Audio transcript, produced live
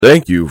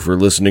Thank you for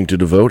listening to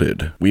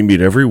Devoted. We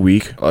meet every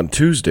week on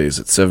Tuesdays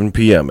at 7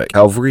 p.m. at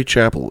Calvary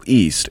Chapel,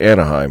 East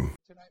Anaheim.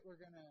 Tonight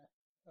we're going to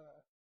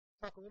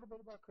talk a little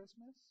bit about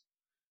Christmas.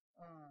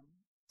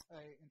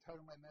 I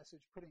entitled my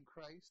message, Putting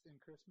Christ in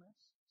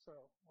Christmas. So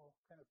we'll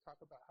kind of talk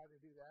about how to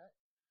do that.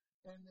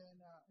 And then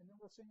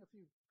we'll sing a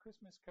few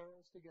Christmas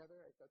carols together.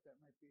 I thought that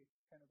might be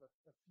kind of a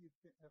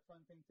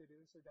fun thing to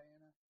do. So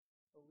Diana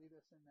will lead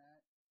us in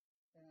that.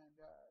 And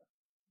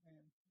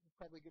we'll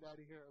probably get out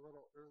of here a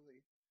little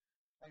early.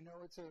 I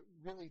know it's a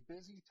really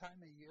busy time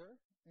of year,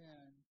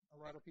 and a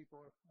lot of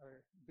people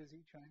are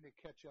busy trying to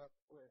catch up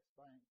with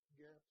buying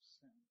gifts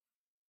and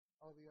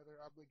all the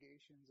other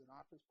obligations and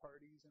office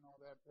parties and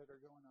all that are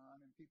going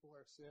on, and people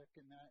are sick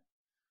and that.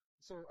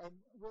 So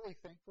I'm really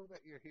thankful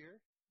that you're here.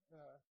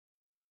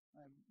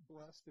 I'm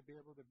blessed to be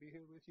able to be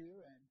here with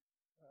you and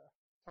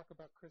talk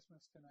about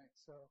Christmas tonight.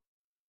 So,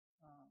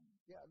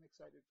 I'm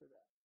excited for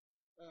that.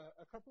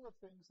 A couple of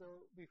things,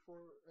 though,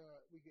 before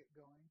we get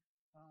going.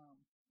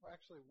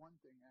 One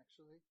thing,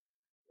 actually.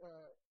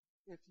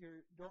 If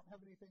you don't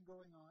have anything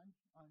going on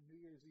New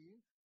Year's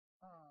Eve,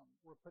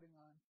 we're putting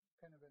on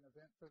kind of an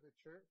event for the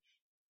church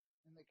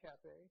in the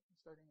cafe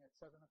starting at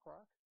 7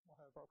 o'clock. We'll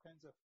have all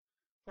kinds of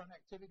fun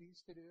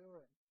activities to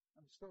do, and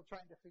I'm still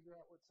trying to figure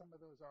out what some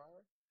of those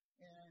are.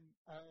 And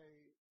I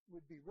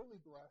would be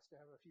really blessed to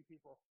have a few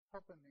people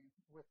helping me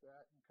with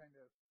that and kind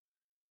of,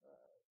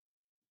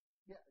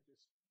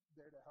 just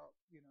there to help,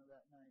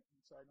 that night.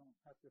 And so I don't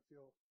have to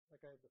feel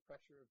like I have the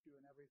pressure of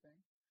doing everything.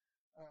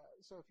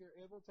 So if you're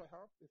able to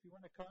help, if you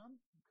want to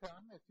come.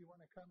 If you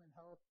want to come and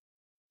help,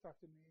 talk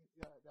to me.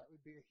 That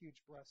would be a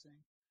huge blessing.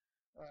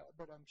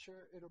 But I'm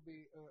sure it'll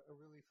be a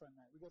really fun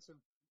night. We got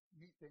some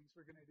neat things.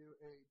 We're going to do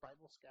a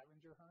Bible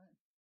scavenger hunt,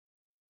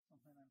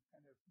 something I'm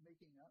kind of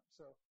making up.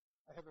 So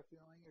I have a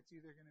feeling it's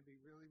either going to be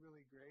really,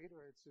 really great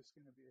or it's just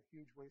going to be a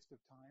huge waste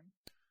of time.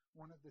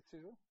 One of the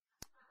two.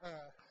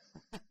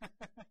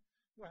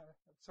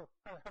 So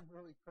I'm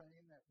really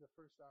praying that the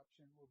first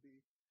option will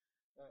be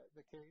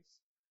the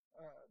case.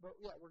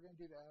 We're going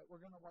to do that.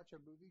 We're going to watch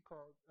a movie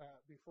called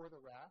Before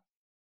the Wrath,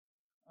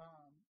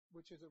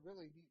 which is a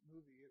really neat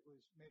movie. It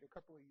was made a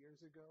couple of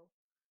years ago,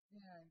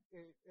 and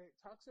it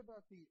talks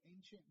about the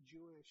ancient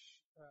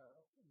Jewish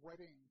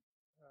wedding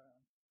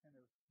kind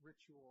of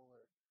ritual,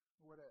 or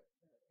what an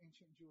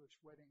ancient Jewish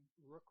wedding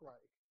looked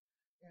like.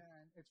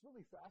 And it's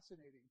really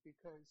fascinating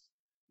because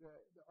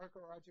the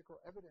archaeological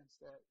evidence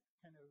that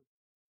kind of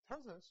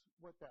tells us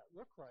what that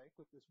looked like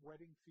with this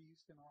wedding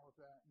feast and all of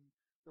that, and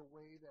the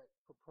way that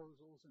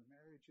proposals and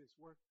marriages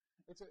work.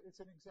 It's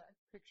an exact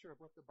picture of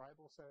what the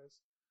Bible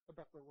says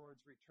about the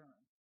Lord's return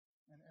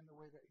and the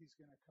way that he's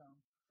going to come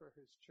for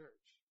his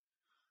church.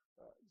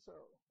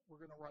 So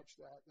we're going to watch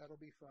that. That'll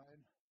be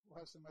fun.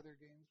 We'll have some other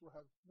games. We'll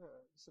have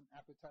some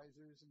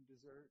appetizers and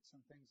desserts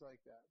and things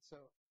like that.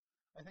 So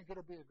I think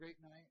it'll be a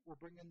great night. We'll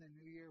bring in the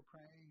New Year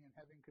praying and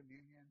having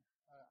communion.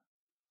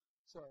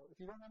 So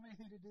if you don't have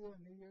anything to do on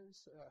New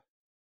Year's,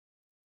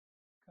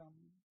 come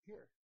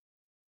here.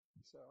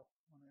 So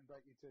I want to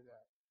invite you to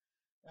that.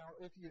 Now,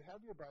 if you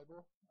have your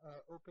Bible,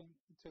 open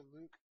to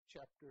Luke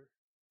chapter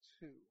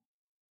 2.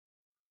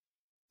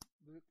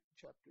 Luke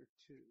chapter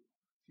 2.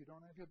 If you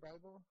don't have your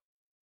Bible,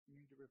 you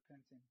need to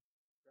repent and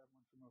grab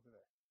one from over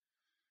there.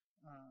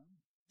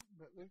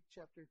 But Luke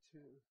chapter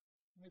 2,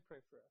 let me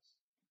pray for us.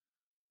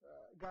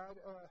 God,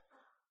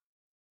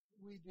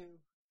 we do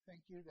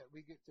thank you that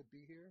we get to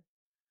be here.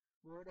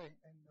 Lord, I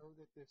know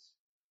that this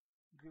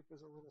group is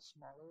a little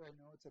smaller. I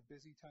know it's a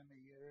busy time of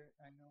year.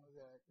 I know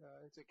that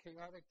it's a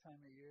chaotic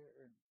time of year,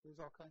 and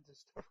there's all kinds of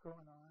stuff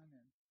going on.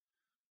 And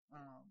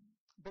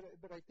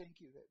but I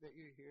thank you that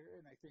you're here,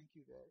 and I thank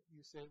you that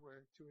you say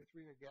where 2 or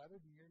 3 are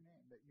gathered in your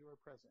name, that you are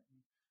present.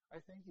 And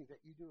I thank you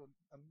that you do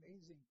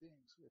amazing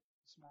things with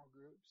small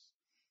groups,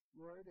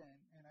 Lord,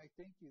 and I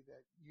thank you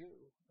that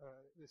you,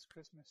 this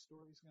Christmas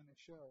story is going to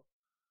show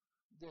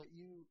that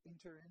you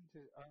enter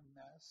into our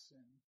mess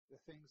and the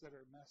things that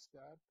are messed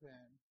up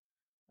and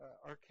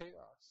our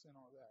chaos and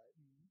all that,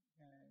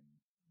 and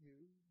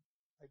you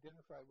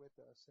identify with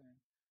us, and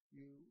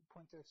you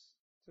point us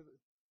to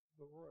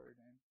the Lord,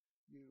 and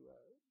you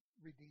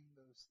redeem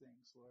those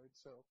things, Lord.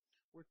 So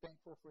we're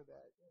thankful for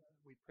that.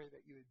 We pray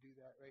that you would do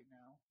that right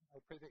now.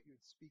 I pray that you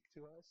would speak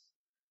to us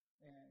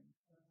and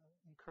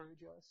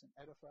encourage us and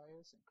edify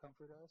us and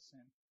comfort us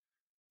and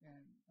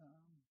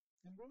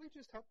really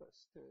just help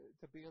us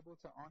to be able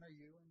to honor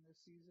you in this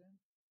season.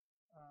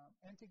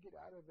 And to get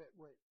out of it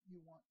what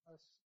you want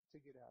us to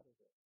get out of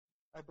it.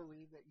 I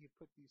believe that you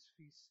put these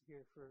feasts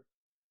here for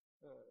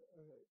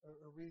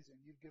a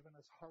reason. You've given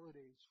us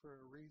holidays for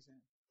a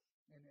reason,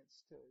 and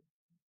it's to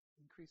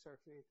increase our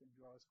faith and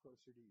draw us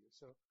closer to you.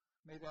 So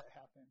may that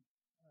happen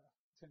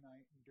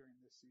tonight and during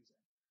this season.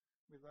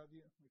 We love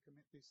you. We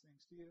commit these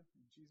things to you.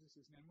 In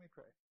Jesus' name we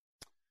pray.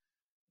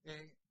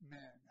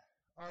 Amen.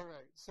 All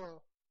right. So,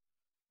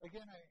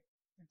 again, I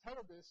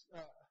entitled this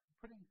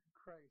Putting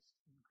Christ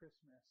in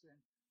Christmas, and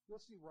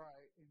you'll see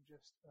why in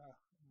just a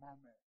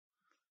moment.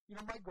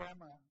 My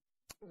grandma,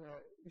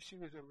 she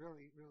was a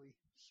really, really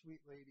sweet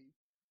lady,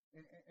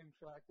 In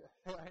fact,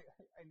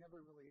 I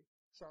never really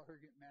saw her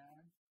get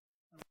mad.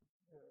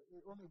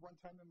 Only one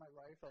time in my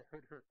life I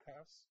heard her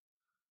cuss.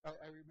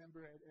 I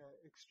remember it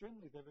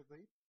extremely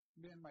vividly.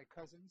 Me and my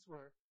cousins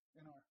were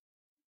in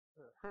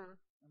her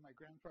and my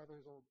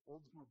grandfather's old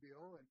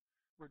Oldsmobile, and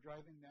we're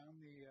driving down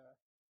the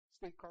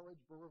State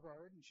College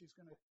Boulevard, and she's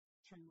going to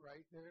turn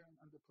right there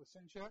under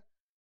Placentia,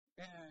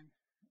 and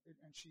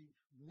she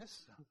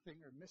missed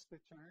something or missed the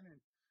turn,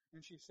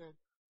 and she said,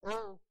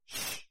 "Oh,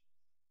 shh!"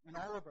 And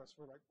all of us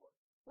were like,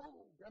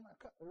 "Whoa, Grandma!"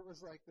 It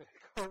was like the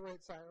car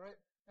went silent,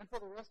 and for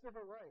the rest of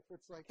her life,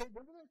 it's like, "Hey,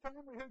 remember that time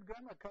we heard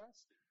Grandma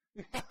cuss?"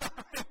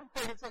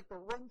 It's like the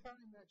one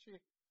time that she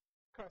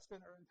cussed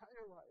in her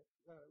entire life.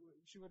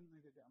 She wouldn't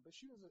leave it down, but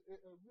she was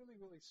a really,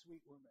 really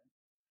sweet woman.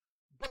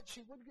 But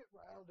she would get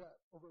riled up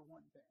over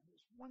one thing.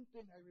 There's one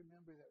thing I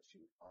remember that she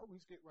would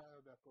always get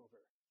riled up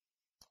over.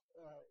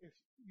 If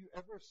she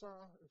ever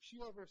saw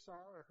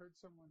or heard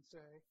someone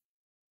say,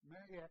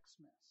 "Merry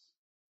Xmas,"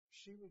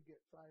 she would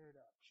get fired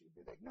up. She'd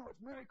be like, "No,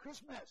 it's Merry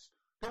Christmas.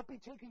 Don't be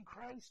taking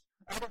Christ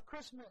out of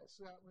Christmas."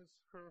 That was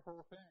her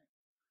whole thing.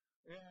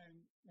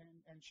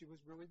 And she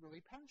was really,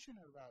 really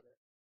passionate about it.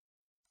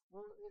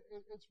 Well,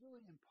 it's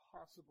really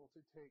impossible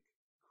to take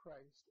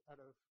Christ out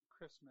of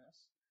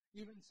Christmas.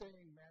 Even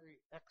saying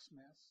Merry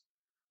Xmas,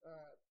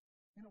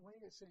 in a way,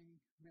 is saying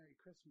Merry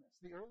Christmas.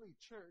 The early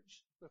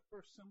church, the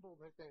first symbol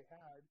that they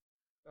had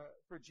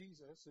for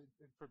Jesus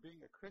and for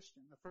being a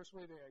Christian, the first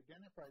way they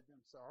identified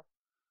themselves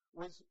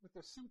was with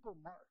a simple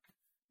mark,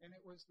 and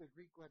it was the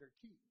Greek letter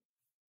T.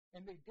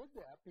 And they did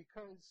that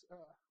because,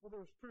 there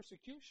was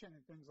persecution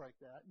and things like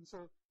that, and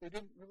so they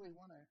didn't really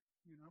want to,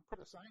 put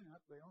a sign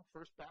up,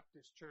 First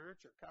Baptist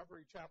Church or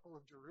Calvary Chapel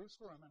of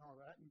Jerusalem and all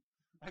that, and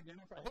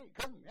identify, "Hey,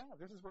 come, yeah,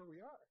 this is where we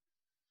are."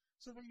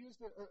 So they used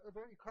a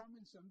very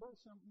common symbol,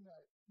 something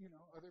that,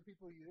 other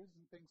people use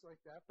and things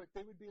like that, but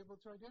they would be able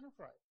to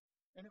identify.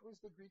 And it was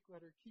the Greek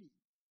letter key.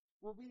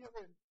 Well, we have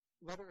a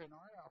letter in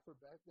our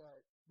alphabet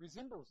that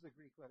resembles the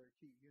Greek letter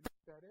key. You know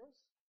what that is?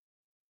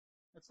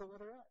 It's the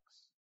letter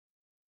X.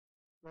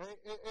 Right?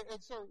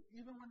 And so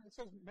even when it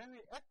says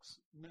Merry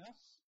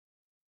Xmas,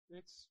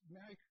 it's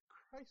Merry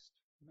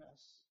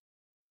Christmas,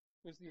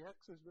 because the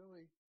X is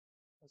really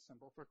a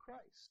symbol for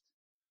Christ.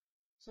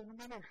 So no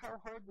matter how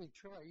hard we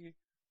try, you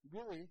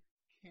really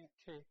can't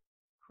take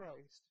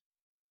Christ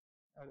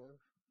out of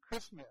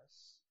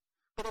Christmas.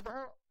 But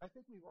I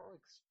think we've all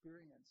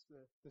experienced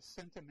the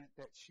sentiment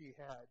that she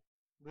had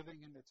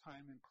living in the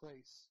time and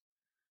place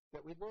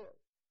that we live.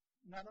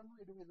 Not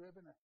only do we live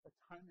in a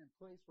time and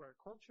place where our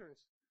culture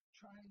is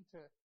trying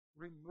to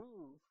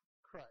remove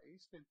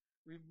Christ and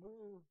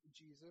remove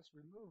Jesus,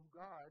 remove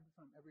God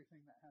from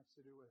everything that has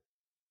to do with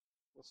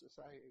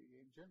society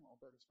in general,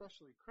 but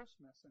especially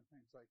Christmas and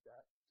things like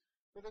that.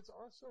 But it's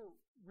also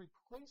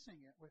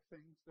replacing it with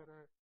things that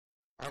are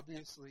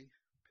obviously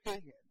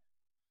pagan.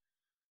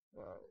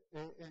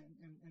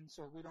 And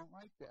so we don't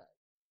like that.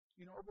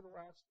 Over the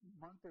last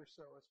month or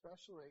so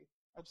especially,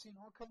 I've seen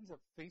all kinds of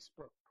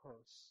Facebook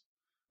posts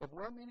of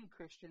well-meaning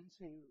Christians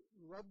who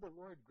love the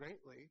Lord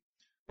greatly,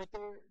 but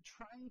they're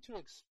trying to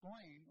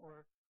explain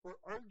or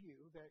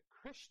argue that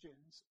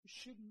Christians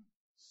shouldn't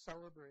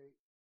celebrate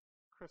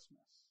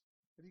Christmas.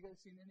 Have you guys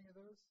seen any of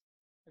those?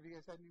 Have you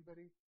guys had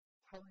anybody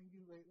telling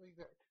you lately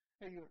that,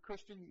 hey, you're a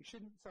Christian, you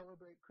shouldn't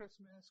celebrate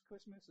Christmas,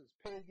 Christmas is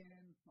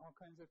pagan, all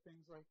kinds of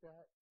things like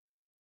that?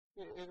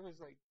 It was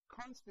like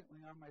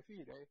constantly on my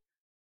feed. I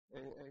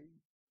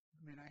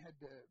had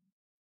to,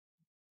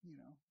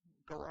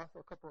 go off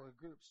a couple of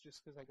groups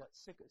just because I got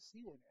sick of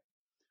seeing it.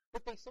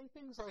 But they say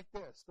things like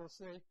this. They'll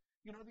say,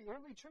 the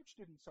early church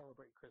didn't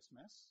celebrate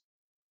Christmas.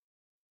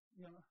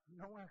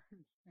 Nowhere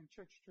in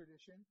church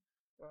tradition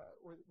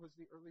was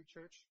the early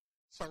church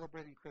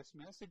celebrating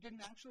Christmas. It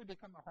didn't actually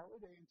become a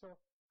holiday until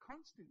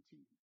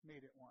Constantine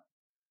made it one.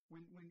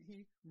 When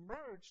he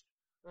merged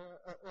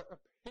a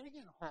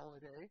pagan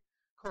holiday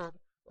called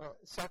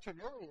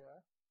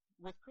Saturnalia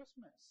with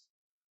Christmas.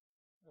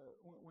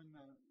 When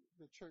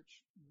the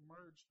church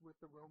merged with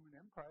the Roman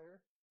Empire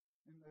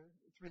in the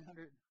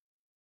 300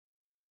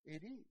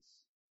 ADs.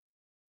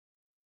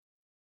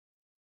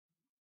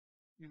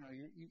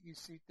 You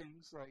see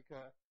things like,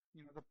 the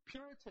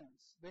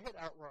Puritans, they had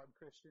outlawed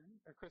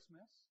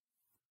Christmas.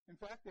 In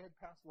fact, they had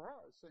passed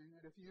laws saying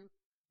that if you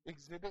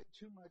exhibit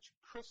too much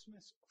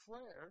Christmas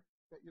flair,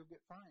 that you'll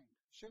get fined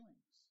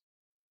shillings.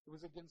 It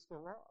was against the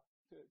law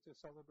to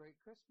celebrate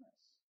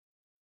Christmas.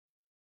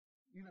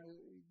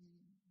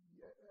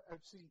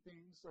 I've seen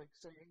things like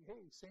saying,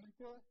 hey,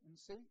 Santa and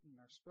Satan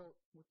are spelled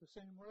with the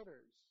same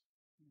letters.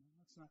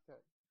 That's not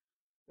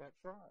that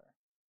far.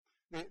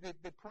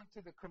 They point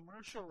to the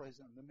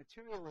commercialism, the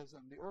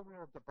materialism, the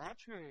overall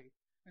debauchery,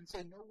 and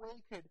say no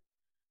way could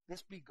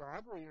this be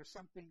godly or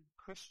something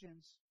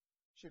Christians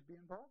should be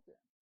involved in.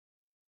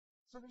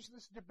 So there's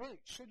this debate.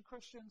 Should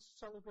Christians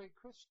celebrate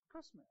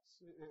Christmas?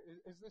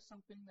 Is this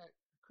something that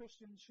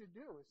Christians should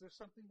do? Is this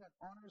something that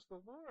honors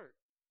the Lord?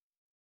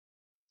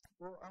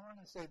 Well, I want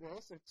to say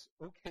this. It's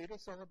okay to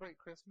celebrate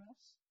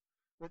Christmas.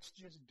 Let's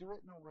just do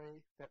it in a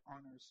way that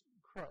honors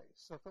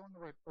Christ. So fill in the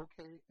word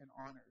okay and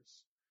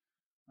honors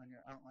on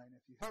your outline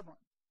if you have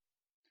one.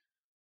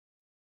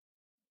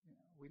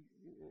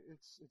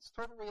 It's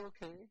totally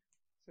okay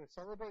to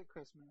celebrate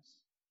Christmas.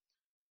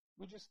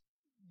 We just,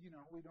 we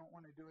don't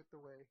want to do it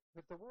the way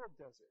that the world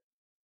does it.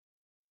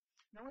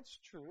 Now, it's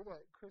true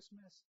that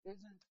Christmas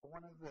isn't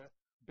one of the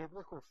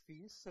biblical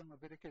feasts in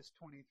Leviticus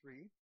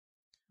 23,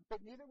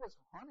 but neither was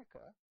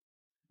Hanukkah.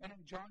 And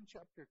in John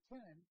chapter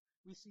 10,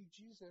 we see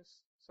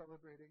Jesus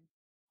celebrating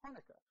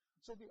Hanukkah.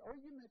 So the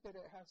argument that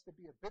it has to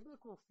be a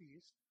biblical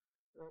feast,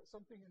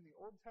 something in the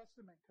Old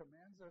Testament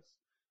commands us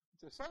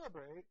to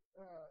celebrate,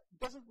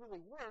 doesn't really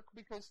work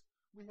because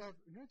we have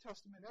New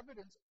Testament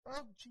evidence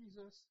of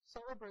Jesus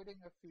celebrating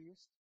a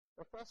feast,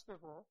 a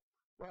festival,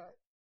 that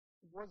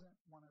wasn't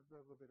one of the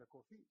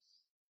Levitical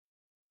feasts.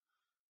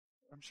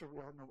 I'm sure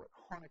we all know what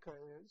Hanukkah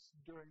is.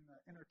 During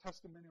the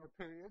intertestamental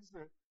periods,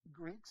 the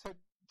Greeks had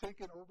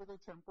taken over the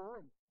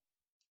temple and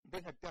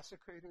they had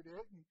desecrated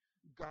it, and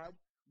God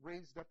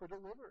raised up a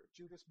deliverer,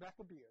 Judas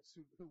Maccabeus,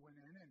 who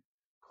went in and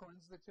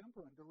cleansed the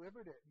temple and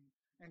delivered it.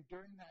 And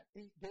during that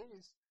 8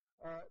 days,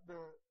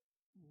 the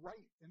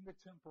light in the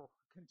temple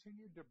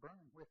continued to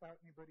burn without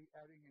anybody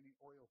adding any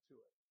oil to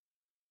it.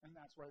 And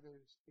that's why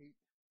there's 8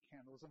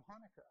 candles of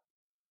Hanukkah.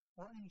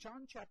 Well, in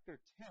John chapter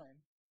 10,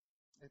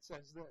 it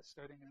says this,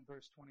 starting in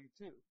verse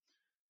 22.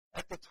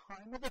 At the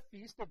time of the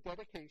Feast of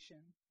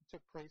Dedication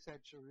took place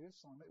at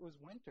Jerusalem, it was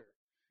winter,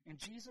 and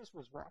Jesus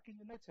was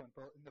walking in the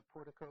temple in the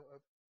portico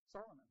of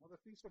Solomon. Well,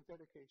 the Feast of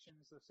Dedication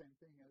is the same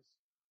thing as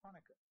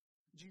Hanukkah.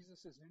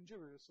 Jesus is in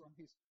Jerusalem.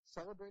 He's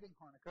celebrating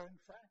Hanukkah. In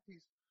fact,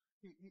 he's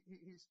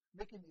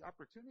making the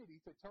opportunity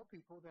to tell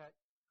people that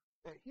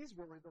he's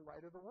really the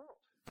light of the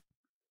world.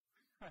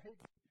 Right?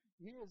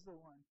 He is the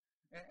one.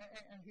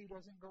 And he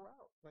doesn't go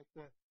out like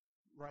the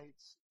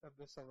lights of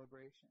the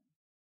celebration.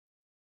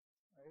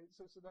 Right?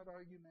 So that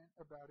argument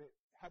about it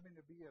having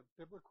to be a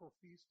biblical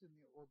feast in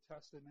the Old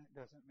Testament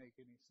doesn't make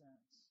any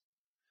sense.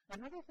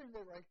 Another thing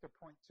they like to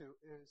point to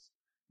is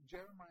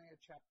Jeremiah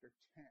chapter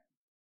 10.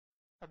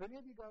 Have any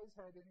of you guys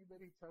had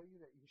anybody tell you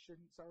that you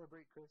shouldn't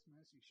celebrate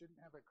Christmas, you shouldn't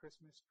have a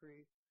Christmas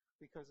tree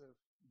because of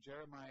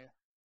Jeremiah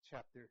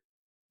chapter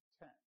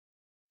 10?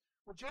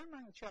 Well,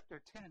 Jeremiah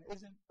chapter 10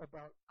 isn't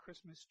about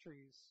Christmas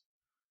trees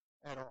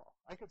at all.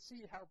 I could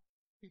see how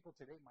people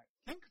today might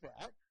think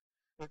that.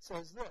 It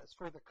says this,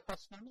 for the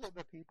customs of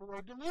the people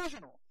are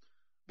delusional,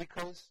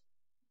 because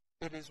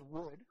it is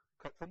wood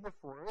cut from the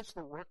forest,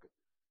 the work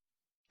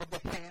of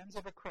the hands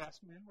of a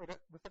craftsman with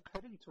a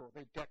cutting tool.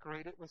 They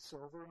decorate it with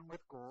silver and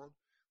with gold.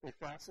 They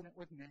fasten it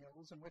with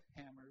nails and with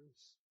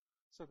hammers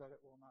so that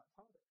it will not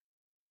totter.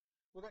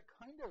 Well, that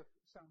kind of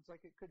sounds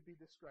like it could be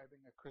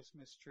describing a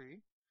Christmas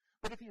tree.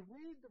 But if you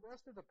read the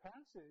rest of the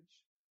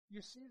passage,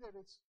 you see that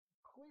it's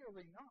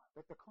clearly not,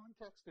 that the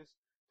context is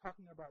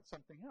talking about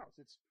something else.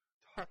 It's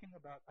talking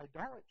about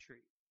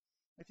idolatry.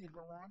 If you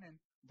go on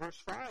in verse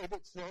 5,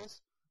 it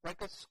says,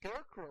 like a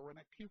scarecrow in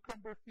a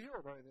cucumber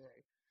field are they,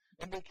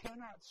 and they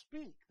cannot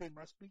speak, they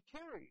must be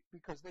carried,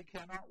 because they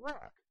cannot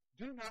walk.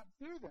 Do not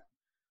fear them,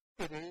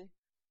 for they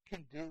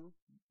can do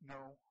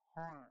no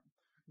harm,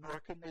 nor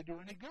can they do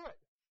any good.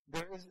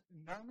 There is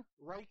none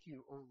like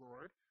you, O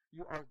Lord.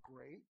 You are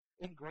great,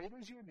 and great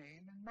is your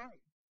name and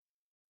might.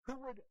 Who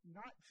would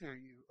not fear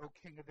you, O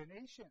King of the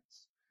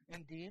nations?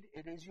 Indeed,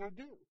 it is your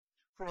due.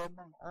 For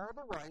among all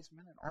the wise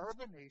men in all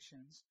the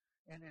nations,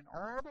 and in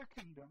all their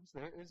kingdoms,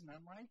 there is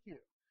none like you.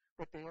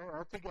 But they are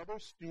altogether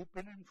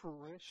stupid and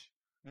foolish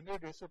in their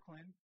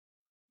discipline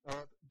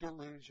of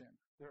delusion.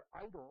 Their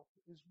idol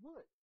is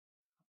wood.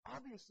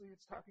 Obviously,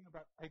 it's talking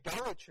about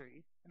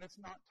idolatry, and it's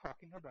not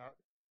talking about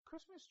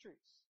Christmas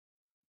trees.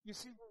 You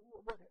see,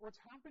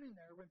 what's happening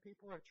there when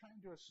people are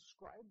trying to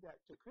ascribe that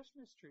to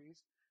Christmas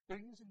trees,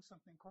 they're using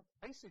something called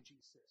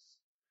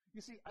eisegesis. You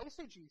see,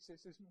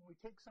 eisegesis is when we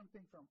take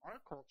something from our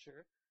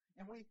culture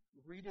and we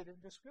read it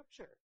into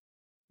Scripture.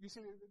 You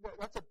see,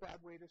 that's a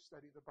bad way to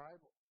study the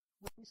Bible.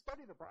 When we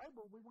study the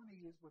Bible, we want to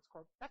use what's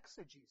called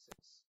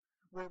exegesis,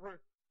 where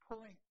we're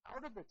pulling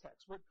out of the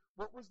text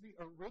what was the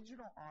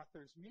original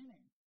author's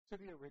meaning to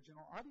the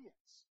original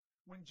audience.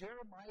 When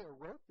Jeremiah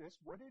wrote this,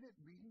 what did it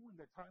mean when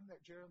the time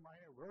that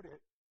Jeremiah wrote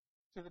it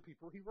to the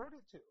people he wrote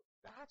it to?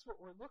 That's what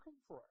we're looking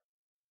for.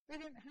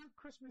 They didn't have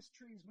Christmas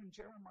trees when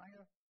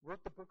Jeremiah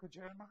wrote the book of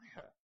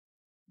Jeremiah.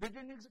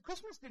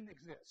 Christmas didn't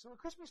exist, so a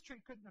Christmas tree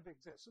couldn't have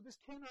existed. So this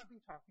cannot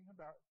be talking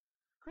about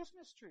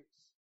Christmas trees.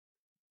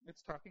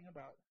 It's talking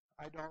about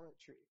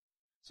idolatry.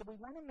 So we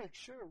want to make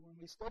sure when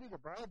we study the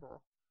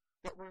Bible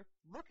that we're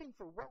looking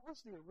for what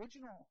was the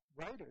original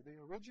writer, the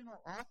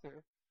original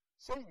author,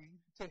 saying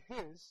to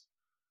his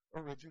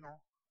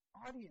original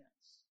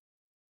audience.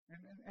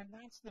 And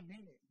that's the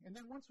meaning. And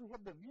then once we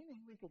have the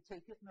meaning, we could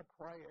take it and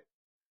apply it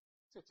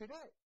to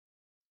today.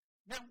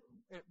 Now,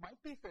 it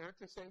might be fair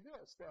to say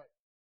this, that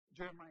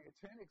Jeremiah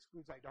 10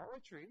 excludes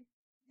idolatry,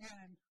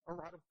 and a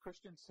lot of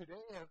Christians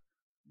today have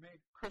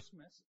made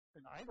Christmas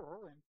an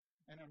idol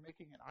and are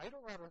making an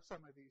idol out of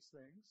some of these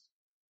things.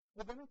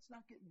 Well, then it's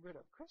not getting rid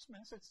of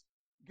Christmas, it's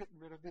getting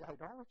rid of the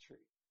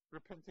idolatry.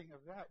 repenting of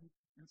that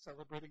and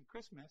celebrating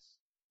Christmas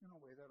in a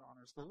way that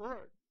honors the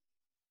Lord.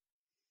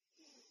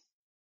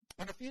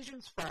 In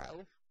Ephesians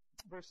 5,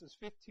 verses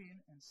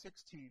 15 and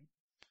 16,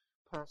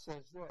 Paul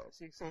says this.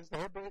 He says,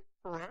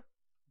 therefore,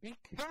 be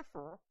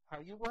careful how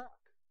you walk,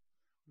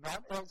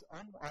 not as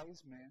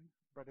unwise men,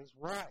 but as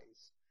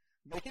wise,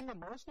 making the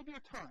most of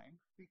your time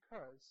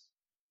because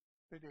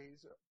the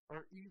days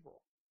are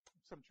evil.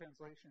 Some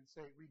translations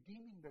say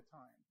redeeming the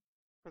time,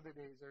 for the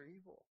days are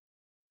evil.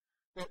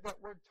 That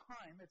word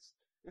time,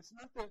 it's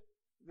not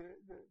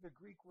the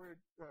Greek word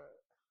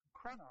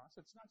chronos.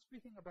 It's not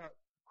speaking about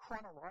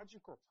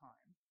chronological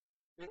time.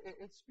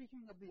 It's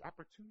speaking of the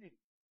opportunity.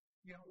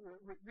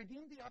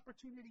 Redeem the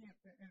opportunity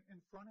in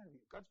front of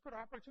you. God's put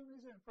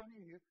opportunities in front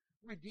of you.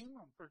 Redeem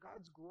them for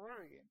God's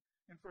glory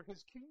and for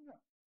His kingdom.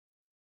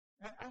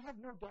 And I have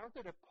no doubt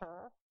that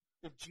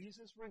if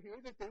Jesus were here,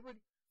 that they would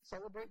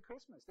celebrate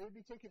Christmas. They would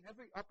be taking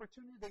every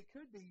opportunity they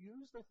could to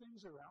use the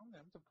things around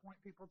them to point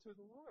people to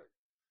the Lord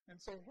and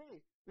say,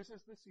 hey, this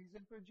is the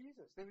season for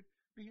Jesus. They would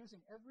be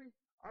using every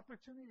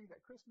opportunity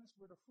that Christmas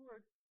would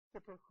afford to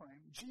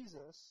proclaim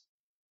Jesus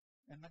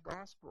and the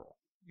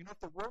gospel. If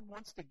the world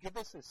wants to give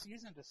us a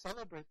season to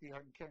celebrate the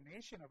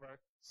incarnation of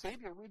our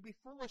Savior, we'd be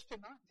foolish to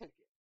not take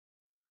it.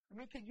 I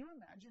mean, can you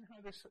imagine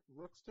how this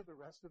looks to the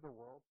rest of the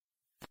world?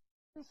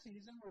 The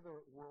season where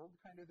the world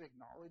kind of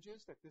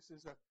acknowledges that this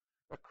is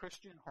a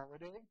Christian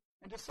holiday,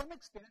 and to some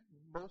extent,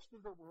 most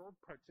of the world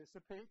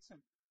participates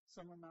in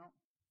some amount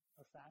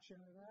of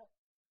fashion of that.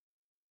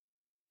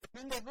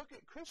 Then they look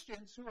at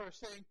Christians who are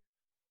saying,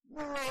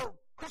 no,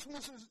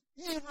 Christmas is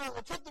evil,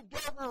 it's of the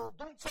devil,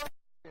 don't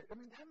celebrate it. I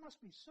mean, that must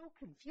be so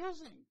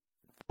confusing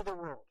to the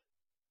world.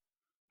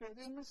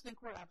 They must think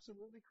we're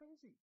absolutely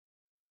crazy.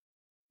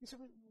 You see,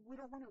 we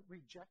don't want to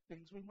reject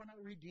things, we want to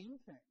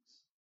redeem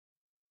things.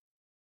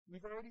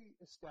 We've already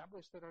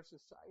established that our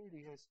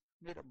society has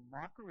made a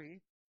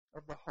mockery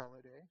of the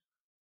holiday,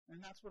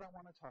 and that's what I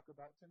want to talk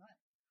about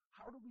tonight.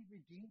 How do we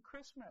redeem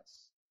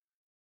Christmas?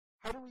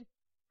 How do we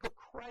put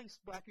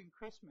Christ back in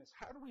Christmas?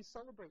 How do we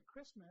celebrate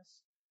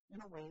Christmas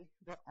in a way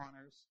that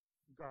honors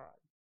God?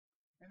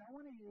 And I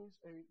want to use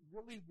a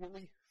really,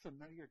 really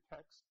familiar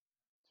text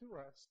to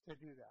us to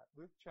do that.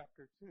 Luke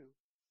chapter 2,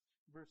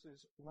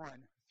 verses 1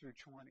 through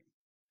 20.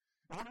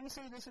 And when I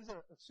say this is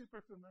a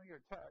super familiar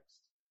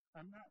text,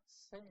 I'm not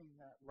saying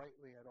that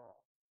lightly at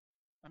all.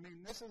 I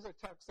mean, this is a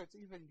text that's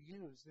even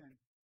used in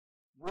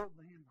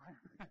worldly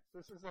environments.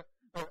 This is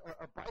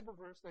a Bible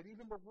verse that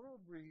even the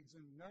world reads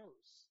and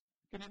knows.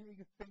 Can any of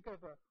you think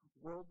of a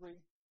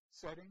worldly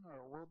setting or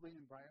a worldly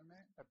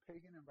environment, a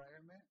pagan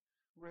environment,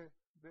 where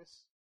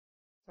this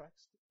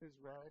text is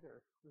read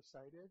or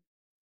recited?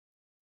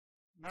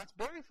 Knott's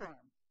Berry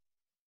Farm.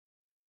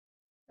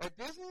 At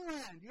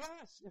Disneyland,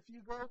 yes. If you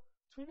go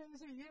 2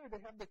 days a year,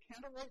 they have the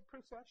candlelight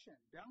procession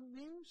down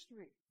Main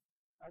Street.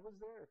 I was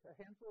there a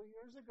handful of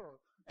years ago.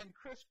 And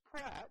Chris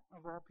Pratt,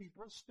 of all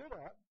people, stood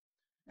up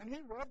and he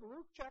read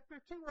Luke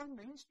chapter 2 on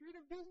Main Street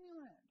of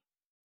Disneyland.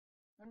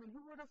 I mean,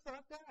 who would have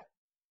thought that?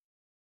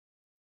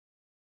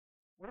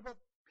 What about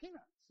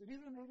Peanuts? It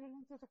even made it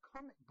into the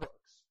comic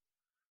books.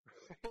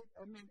 Right?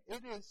 I mean,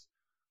 it is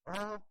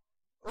all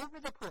over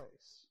the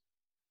place.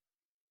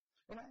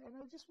 And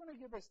I just want to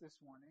give us this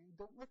warning.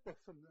 Don't let the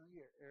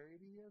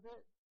familiarity of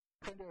it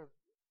kind of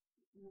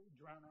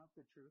drown out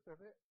the truth of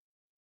it.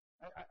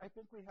 I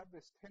think we have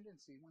this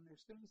tendency when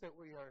there's things that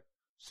we are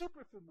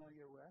super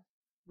familiar with,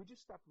 we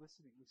just stop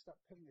listening. We stop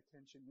paying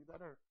attention. We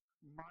let our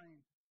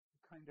mind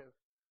kind of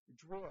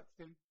drift.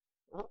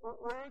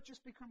 Or it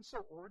just becomes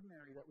so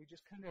ordinary that we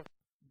just kind of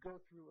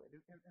go through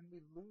it. And we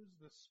lose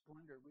the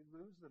splendor. We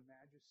lose the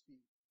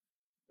majesty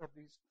of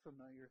these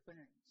familiar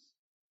things.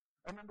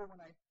 I remember when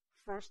I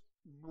first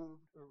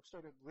moved or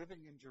started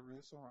living in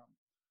Jerusalem,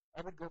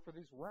 I would go for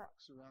these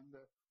walks around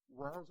the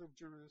walls of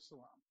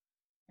Jerusalem.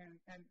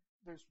 And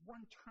there's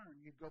one turn.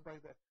 You'd go by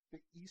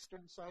the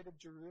eastern side of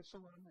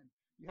Jerusalem, and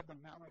you have the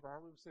Mount of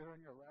Olives there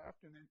on your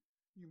left, and then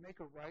you make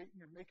a right, and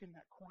you're making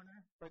that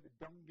corner by the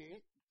Dung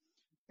Gate.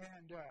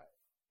 And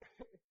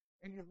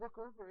and you look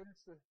over, and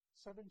it's the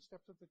southern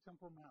steps of the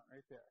Temple Mount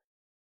right there.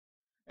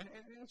 And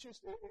it's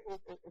just,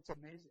 it's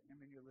amazing. I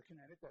mean, you're looking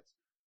at it. That's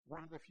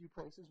one of the few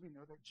places we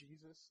know that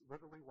Jesus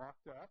literally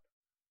walked up.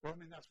 Well, I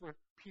mean, that's where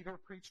Peter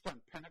preached on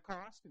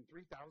Pentecost, and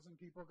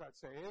 3,000 people got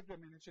saved. I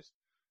mean,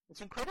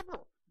 it's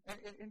incredible.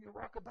 And you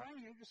walk by,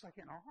 and you're just like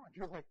in awe. And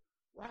you're like,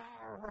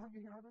 wow,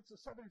 that's the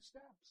southern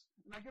steps.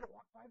 And I get to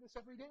walk by this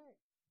every day.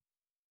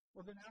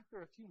 Well, then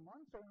after a few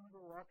months, I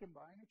remember walking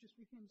by, and it just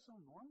became so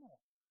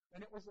normal. And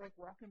it was like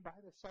walking by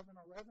the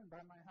 7-Eleven by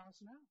my house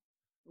now.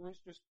 It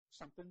was just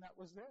something that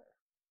was there.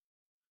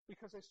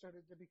 Because I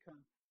started to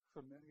become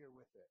familiar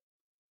with it.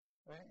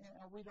 Right?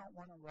 And we don't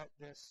want to let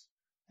this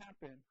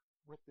happen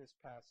with this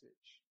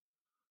passage.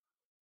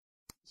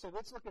 So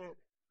let's look at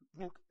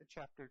Luke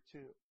chapter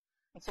 2.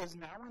 It says,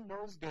 now in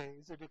those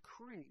days a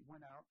decree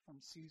went out from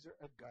Caesar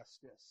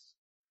Augustus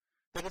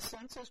that a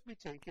census be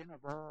taken of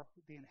all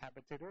the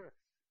inhabited earth.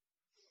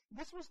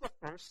 This was the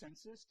first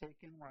census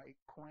taken while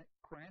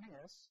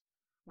Quirinius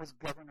was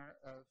governor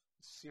of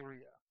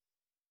Syria.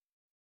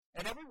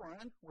 And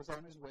everyone was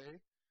on his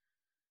way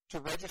to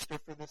register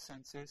for the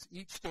census,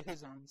 each to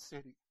his own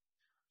city.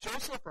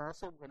 Joseph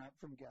also went up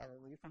from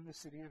Galilee, from the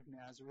city of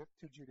Nazareth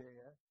to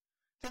Judea,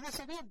 to the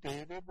city of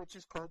David, which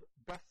is called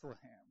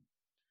Bethlehem,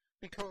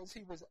 because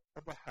he was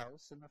of the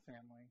house and the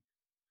family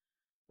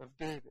of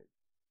David,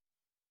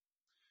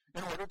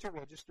 in order to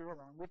register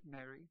along with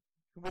Mary,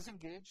 who was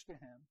engaged to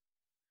him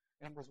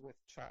and was with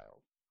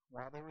child.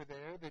 While they were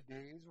there, the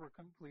days were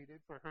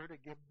completed for her to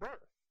give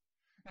birth.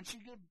 And she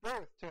gave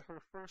birth to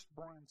her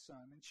firstborn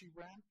son, and she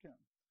wrapped him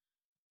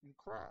in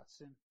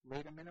cloths and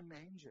laid him in a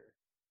manger,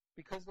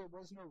 because there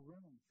was no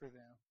room for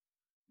them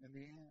in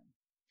the inn.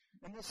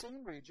 In the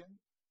same region,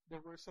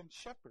 there were some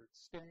shepherds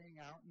staying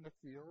out in the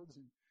fields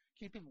and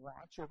keeping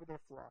watch over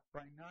their flock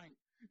by night.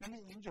 And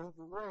the angel of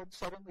the Lord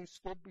suddenly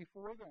stood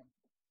before them,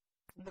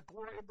 and the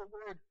glory of the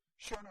Lord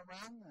shone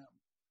around them,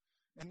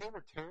 and they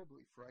were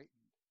terribly frightened.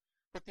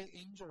 But the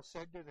angel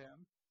said to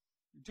them,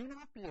 "Do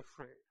not be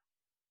afraid,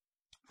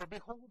 for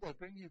behold, I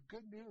bring you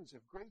good news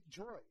of great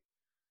joy,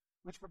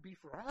 which will be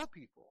for all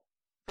people.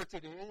 For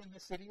today in the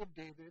city of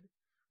David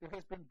there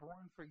has been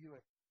born for you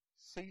a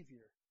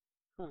Savior,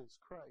 who is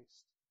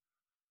Christ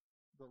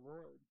the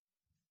Lord.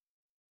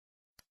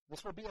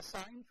 This will be a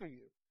sign for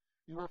you.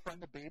 You will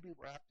find the baby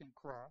wrapped in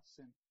cloths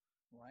and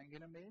lying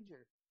in a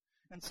manger."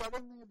 And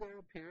suddenly there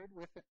appeared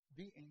with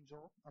the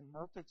angel a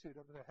multitude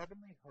of the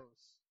heavenly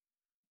hosts,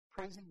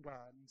 praising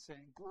God and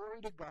saying,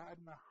 "Glory to God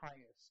in the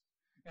highest,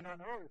 and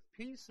on earth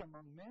peace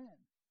among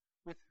men,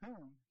 with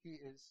whom he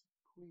is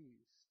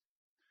pleased."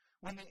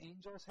 When the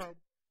angels had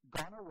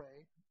gone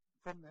away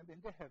from them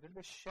into heaven,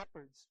 the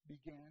shepherds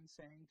began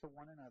saying to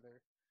one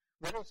another,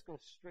 "Let us go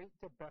straight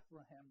to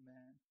Bethlehem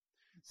then,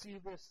 see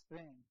this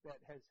thing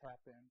that has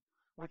happened,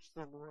 which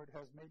the Lord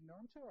has made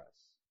known to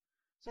us."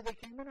 So they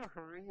came in a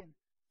hurry and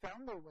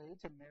found their way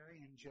to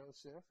Mary and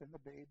Joseph and the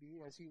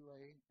baby as he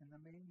lay in the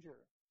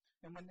manger.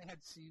 And when they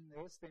had seen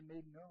this, they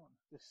made known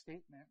the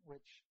statement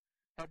which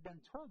had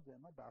been told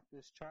them about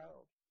this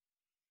child.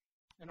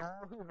 And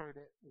all who heard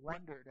it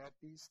wondered at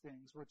these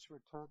things which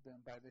were told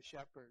them by the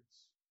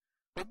shepherds.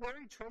 But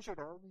Mary treasured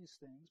all these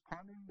things,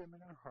 pondering them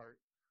in her heart.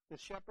 The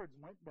shepherds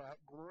went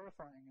back,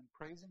 glorifying and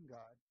praising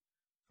God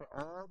for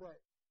all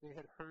that they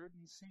had heard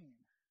and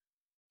seen,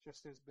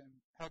 just as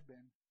had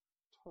been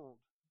told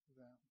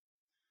them.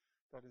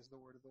 That is the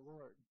word of the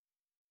Lord.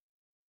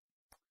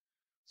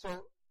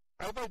 So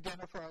I've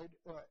identified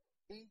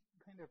 8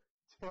 kind of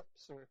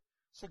tips or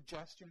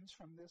suggestions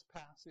from this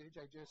passage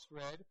I just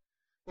read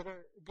that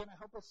are going to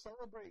help us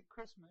celebrate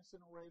Christmas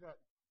in a way that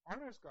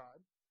honors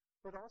God,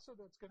 but also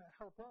that's going to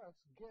help us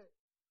get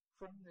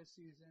from this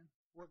season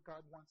what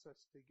God wants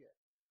us to get.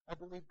 I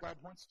believe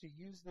God wants to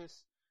use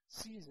this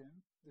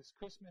season, this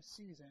Christmas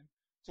season,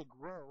 to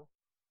grow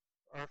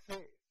our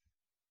faith.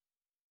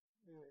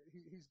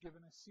 He's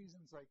given us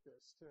seasons like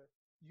this to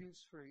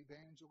use for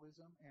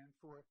evangelism and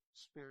for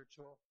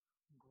spiritual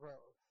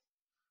growth.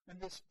 And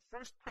this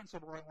first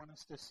principle I want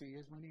us to see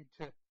is we need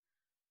to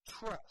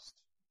trust.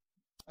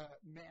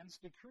 Man's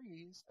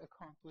decrees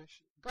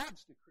accomplish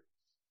God's decrees.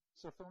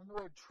 So fill in the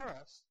word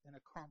trust and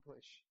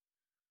accomplish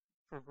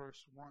for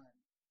verse 1.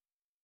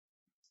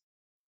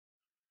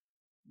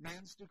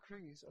 Man's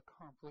decrees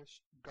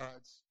accomplish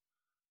God's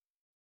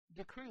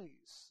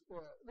decrees.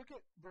 Look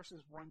at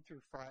verses 1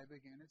 through 5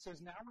 again. It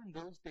says, "Now in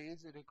those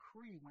days a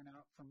decree went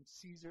out from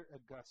Caesar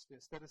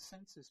Augustus that a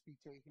census be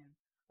taken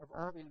of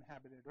all the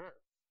inhabited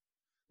earth.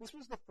 This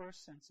was the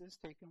first census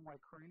taken while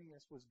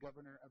Quirinius was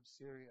governor of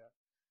Syria.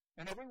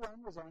 And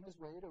everyone was on his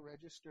way to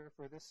register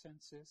for the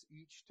census,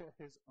 each to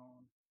his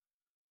own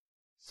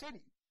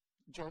city.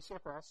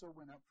 Joseph also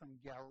went up from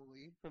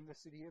Galilee, from the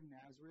city of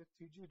Nazareth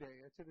to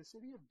Judea, to the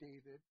city of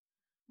David,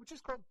 which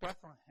is called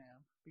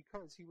Bethlehem,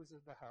 because he was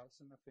of the house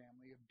and the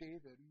family of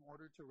David, in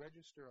order to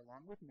register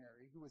along with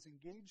Mary, who was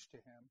engaged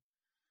to him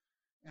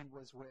and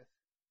was with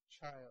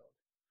child."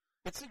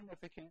 It's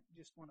significant,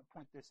 just want to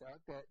point this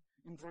out, that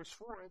in verse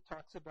 4 it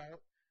talks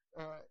about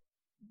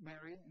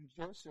Mary and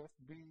Joseph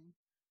being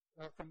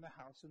from the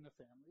house and the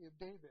family of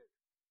David.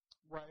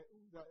 Why?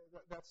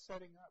 That's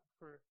setting up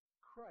for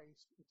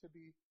Christ to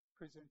be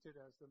presented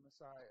as the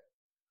Messiah,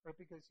 right?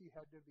 Because he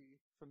had to be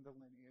from the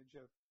lineage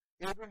of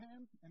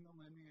Abraham and the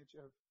lineage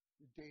of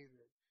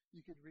David.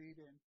 You could read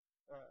in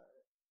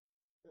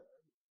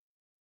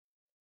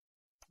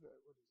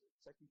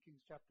 2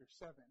 Kings chapter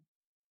 7,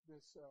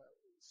 this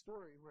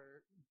story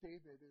where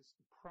David is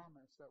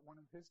promised that one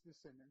of his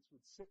descendants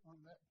would sit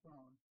on that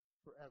throne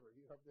forever.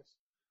 You have this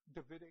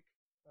Davidic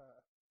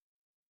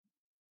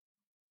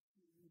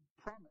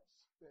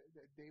promise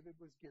that David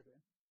was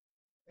given,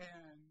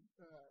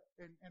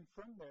 and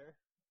from there,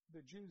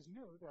 the Jews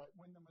knew that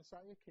when the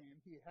Messiah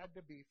came, he had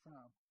to be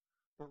from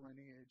the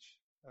lineage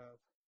of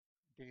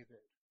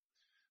David.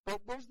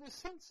 But there's this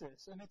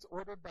census, and it's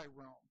ordered by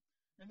Rome.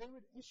 And they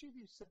would issue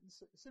these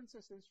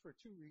censuses for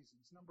 2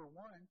 reasons. Number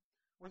 1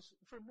 was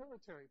for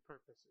military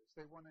purposes.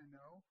 They want to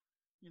know,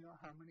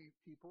 how many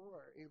people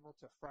are able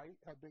to fight,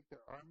 how big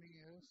their army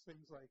is,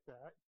 things like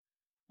that.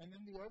 And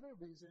then the other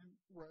reason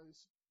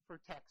was for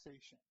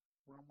taxation.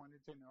 Rome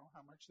wanted to know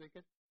how much they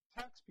could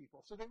tax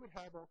people. So they would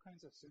have all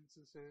kinds of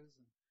censuses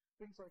and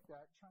things like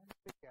that, trying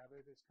to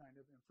gather this kind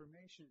of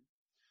information.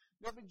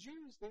 Now the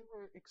Jews, they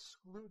were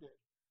excluded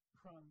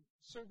from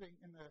serving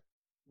in the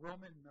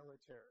Roman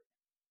military.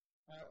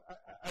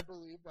 I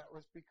believe that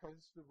was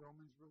because the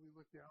Romans really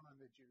looked down on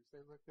the Jews.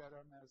 They looked at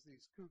them as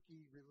these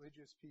kooky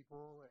religious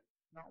people and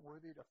not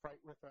worthy to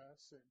fight with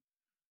us. And,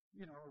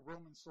 a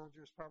Roman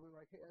soldier is probably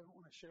like, hey, I don't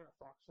want to share a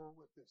foxhole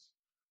with this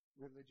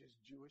religious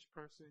Jewish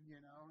person,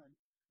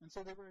 and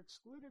so they were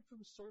excluded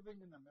from serving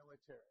in the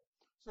military.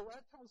 So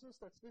that tells us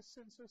that this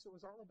census, it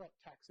was all about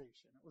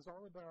taxation. It was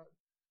all about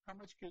how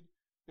much could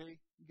they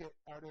get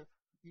out of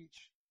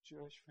each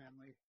Jewish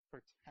family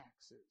for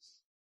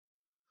taxes.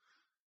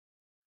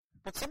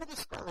 But some of the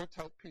scholar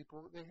type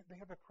people, they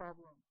have a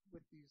problem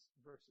with these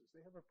verses.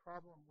 They have a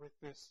problem with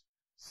this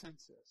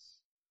census.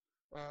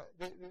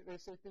 They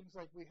say things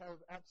like, we have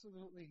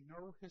absolutely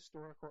no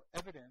historical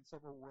evidence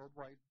of a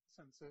worldwide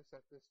census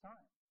at this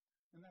time.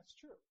 And that's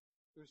true.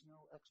 There's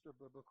no extra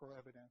biblical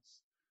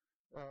evidence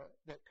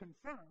that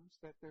confirms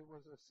that there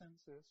was a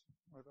census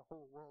where the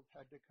whole world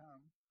had to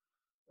come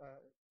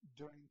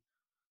during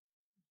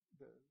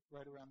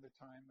right around the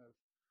time of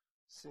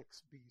 6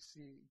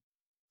 BC.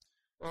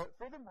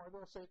 Furthermore,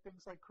 they'll say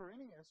things like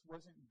Quirinius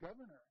wasn't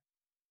governor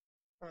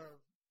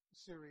of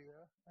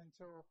Syria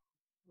until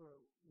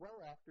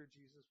well after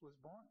Jesus was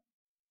born.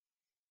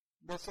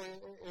 They'll say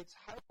it's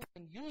highly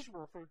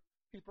unusual for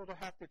people to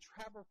have to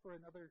travel for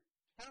another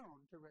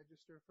town to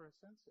register for a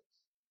census.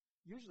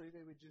 Usually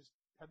they would just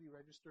have you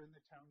register in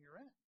the town you're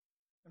in.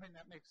 I mean,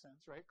 that makes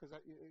sense, right? Because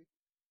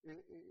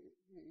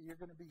you're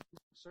going to be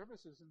using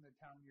services in the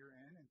town you're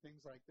in and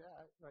things like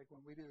that. Like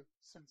when we do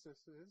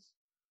censuses,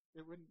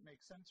 it wouldn't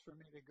make sense for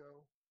me to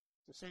go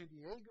to San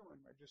Diego and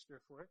register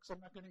for it because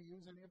I'm not going to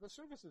use any of the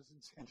services in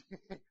San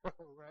Diego,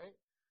 right?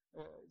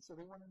 So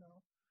they want to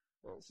know.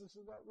 So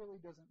that really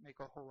doesn't make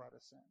a whole lot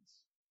of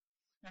sense.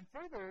 And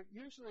further,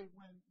 usually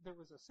when there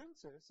was a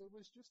census, it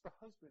was just the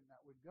husband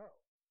that would go.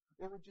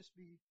 It would just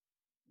be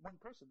one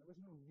person. There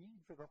was no need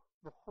for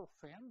the whole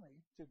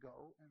family to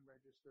go and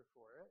register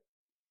for it.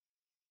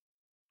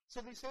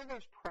 So they say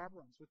there's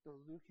problems with the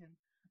Lucan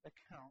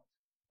account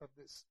of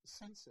this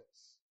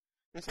census.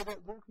 They say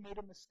that Luke made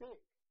a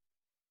mistake.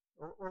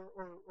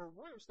 Or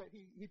worse, that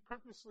he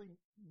purposely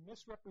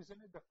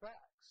misrepresented the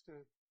facts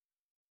to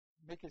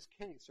make his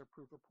case or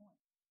prove a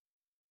point.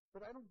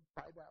 But I don't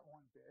buy that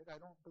one bit.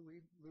 I don't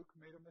believe Luke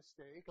made a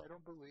mistake. I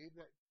don't believe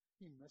that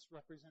he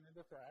misrepresented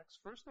the facts.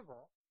 First of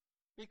all,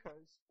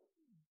 because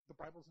the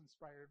Bible's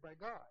inspired by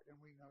God, and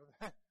we know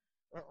that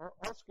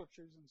all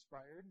Scripture is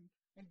inspired,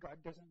 and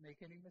God doesn't make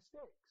any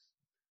mistakes.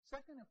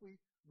 Second, if we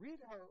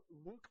read how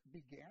Luke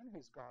began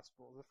his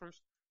gospel, the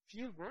first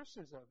few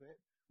verses of it,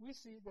 we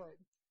see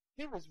that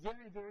he was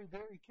very, very,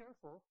 very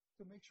careful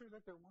to make sure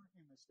that there weren't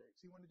any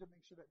mistakes. He wanted to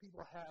make sure that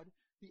people had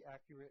the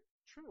accurate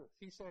truth.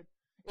 He said,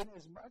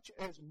 inasmuch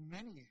as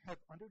many have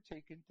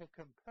undertaken to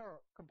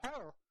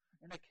compile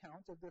an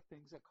account of the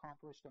things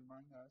accomplished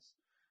among us,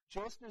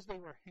 just as they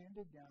were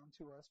handed down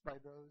to us by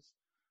those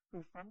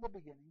who from the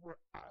beginning were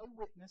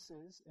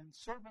eyewitnesses and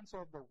servants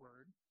of the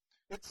word,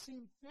 it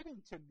seemed fitting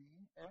to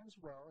me, as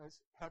well as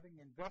having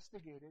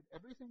investigated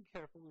everything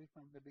carefully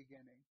from the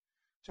beginning,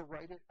 to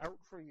write it out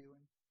for you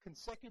in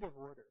consecutive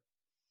order,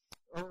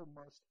 O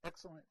most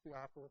excellent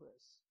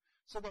Theophilus,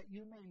 so that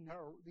you may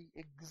know the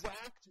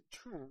exact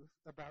truth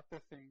about the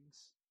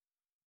things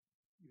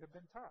you have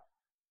been taught.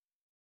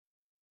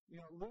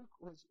 Luke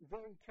was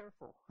very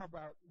careful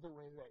about the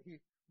way that he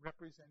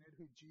represented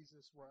who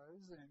Jesus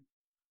was and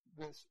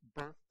this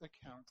birth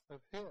account of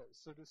his.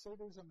 So to say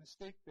there's a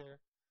mistake there,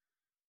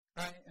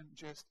 I am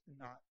just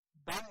not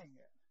buying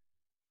it.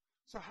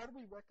 So how do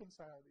we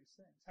reconcile these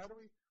things? How do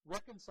we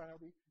reconcile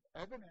the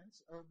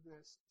evidence of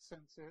this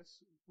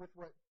census with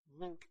what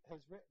Luke has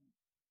written?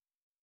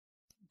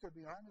 To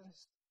be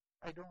honest,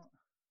 I don't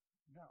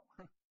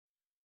know.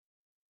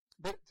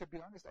 But to be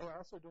honest, I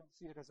also don't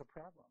see it as a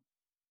problem.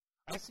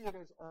 I see it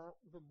as all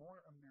the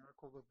more a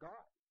miracle of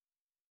God.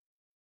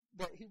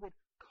 That he would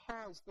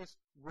cause this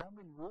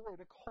Roman ruler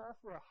to call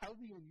for a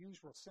highly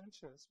unusual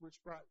census, which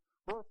brought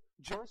both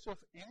Joseph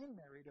and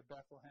Mary to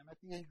Bethlehem at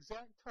the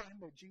exact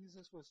time that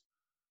Jesus was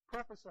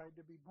prophesied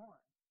to be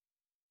born.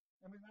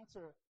 I mean, that's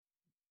a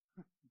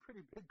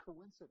pretty big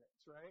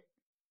coincidence, right?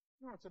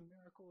 No, it's a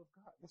miracle of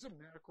God. It's a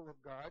miracle of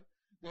God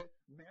that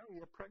Mary,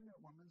 a pregnant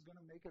woman, is going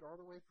to make it all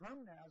the way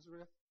from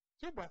Nazareth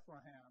to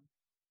Bethlehem,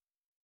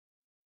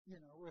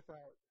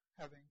 without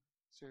having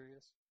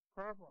serious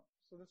problems.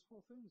 So this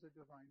whole thing is a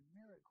divine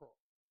miracle.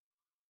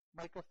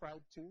 Micah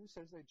 5:2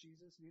 says that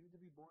Jesus needed to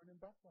be born in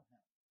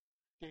Bethlehem.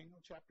 Daniel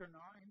chapter 9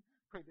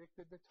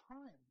 predicted the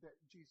time that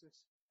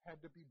Jesus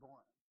had to be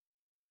born.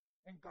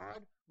 And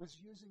God was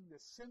using the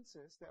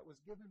census that was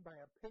given by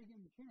a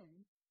pagan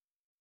king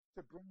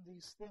to bring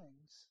these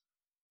things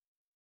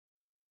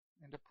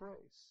into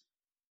place.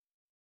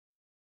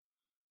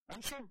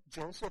 I'm sure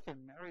Joseph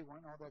and Mary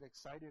weren't all that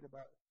excited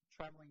about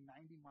traveling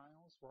 90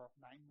 miles while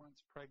 9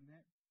 months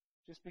pregnant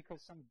just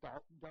because some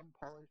dumb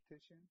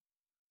politician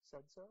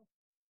said so.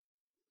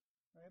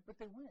 Right? But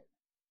they went.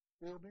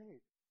 They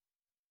obeyed.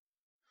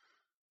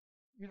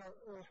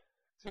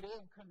 Today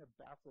I'm kind of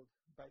baffled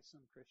by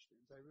some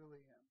Christians. I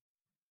really am.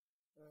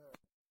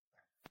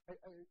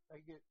 I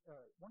get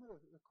one of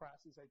the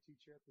classes I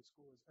teach here at the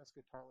school is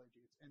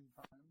eschatology. It's end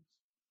times.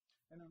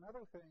 And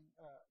another thing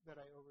that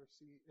I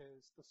oversee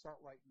is the Salt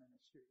Light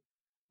Ministry,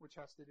 which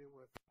has to do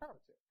with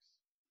politics.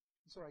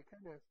 So I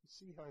kind of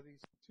see how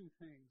these two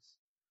things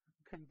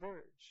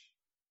converge.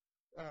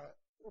 But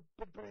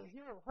I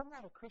hear a whole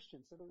lot of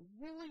Christians that are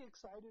really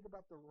excited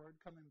about the Lord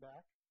coming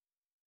back.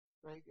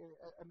 Right?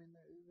 I mean,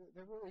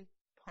 they're really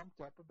pumped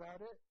up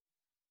about it.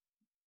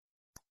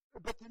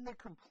 But then they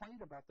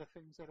complain about the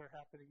things that are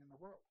happening in the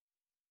world.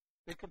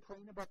 They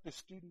complain about the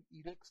student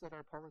edicts that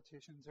our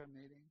politicians are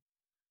making.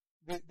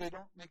 They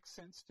don't make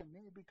sense to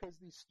me because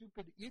these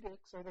stupid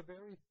edicts are the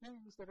very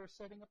things that are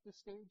setting up the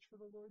stage for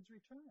the Lord's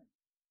return.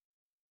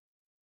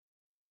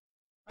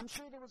 I'm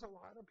sure there was a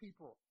lot of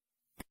people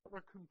that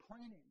were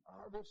complaining,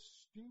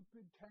 this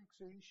stupid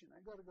taxation.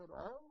 I got to go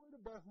all the way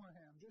to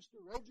Bethlehem just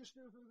to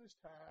register for this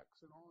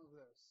tax and all of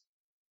this.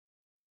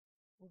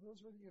 Well,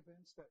 those were the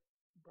events that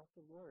brought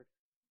the Lord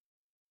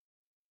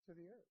to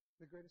the earth,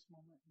 the greatest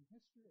moment in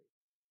history.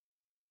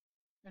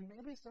 And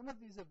maybe some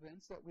of these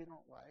events that we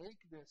don't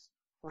like, this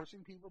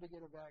forcing people to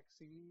get a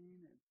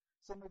vaccine, and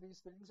some of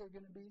these things are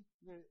going to be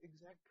the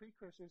exact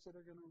precursors that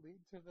are going to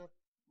lead to the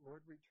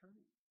Lord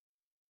returning.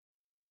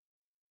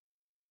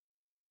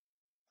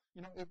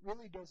 It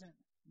really doesn't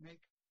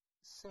make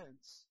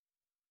sense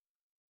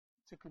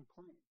to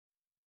complain,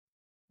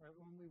 right?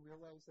 When we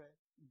realize that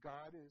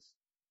God is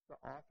the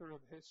author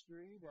of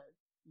history, that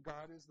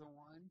God is the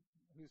one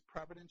who's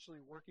providentially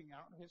working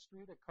out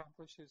history to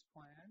accomplish his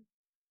plan,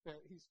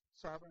 that he's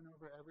sovereign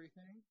over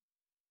everything.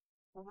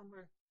 Well, when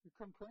we're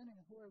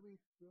complaining, who are we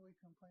really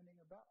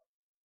complaining about?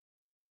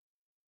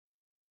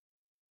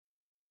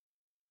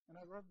 And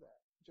I love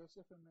that.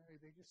 Joseph and Mary,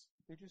 they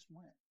just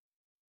went.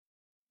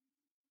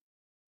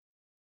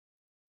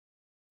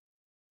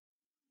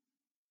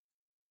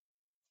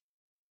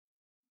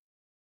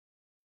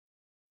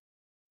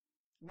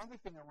 Another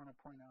thing I want to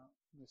point out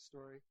in this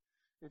story,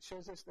 it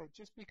shows us that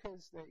just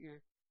because that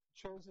you're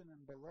chosen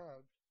and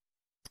beloved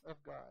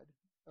of God,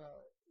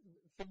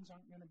 things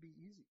aren't going to be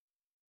easy.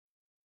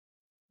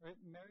 Right?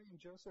 Mary and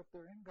Joseph,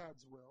 they're in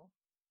God's will.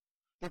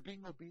 They're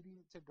being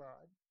obedient to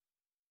God.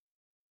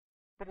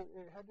 But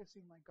it had to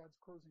seem like God's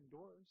closing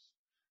doors.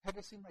 It had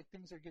to seem like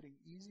things are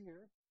getting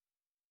easier.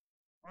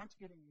 Aren't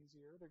getting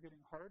easier. They're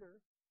getting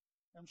harder.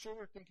 I'm sure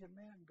they're thinking,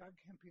 man, God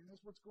can't be in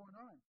this. What's going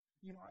on?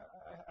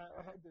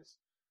 I had this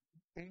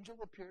angel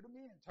appear to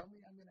me and tell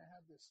me I'm going to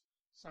have this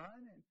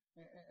son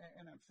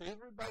and I'm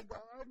favored by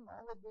God and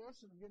all of this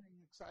and I'm getting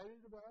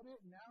excited about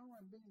it. Now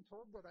I'm being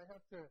told that I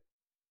have to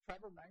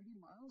travel 90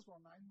 miles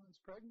while 9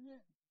 months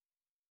pregnant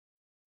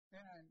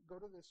and I go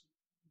to this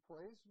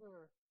place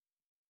where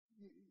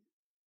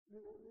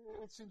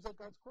it seems like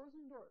God's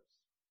closing doors.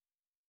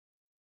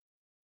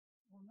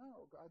 Well,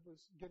 no, God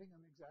was getting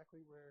them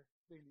exactly where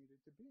they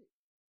needed to be.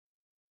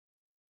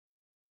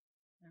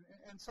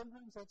 And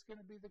sometimes that's going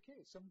to be the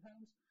case.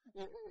 Sometimes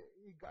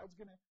God's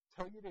going to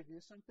tell you to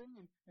do something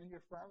and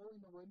you're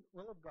following the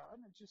will of God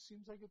and it just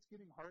seems like it's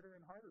getting harder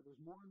and harder. There's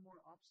more and more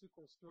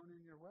obstacles thrown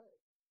in your way.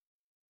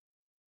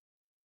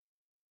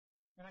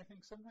 And I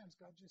think sometimes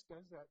God just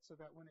does that so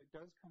that when it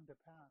does come to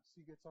pass,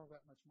 he gets all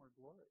that much more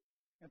glory.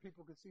 And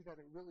people could see that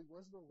it really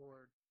was the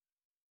Lord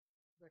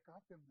that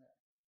got them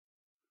there.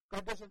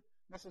 God doesn't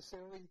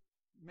necessarily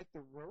make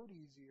the road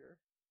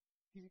easier.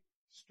 He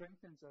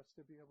strengthens us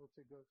to be able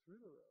to go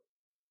through the road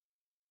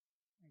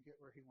and get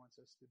where he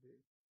wants us to be.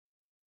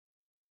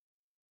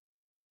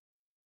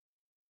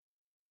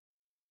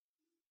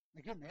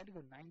 Again, they had to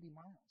go 90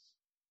 miles.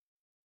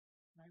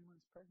 9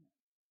 months pregnant.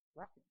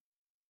 Walking.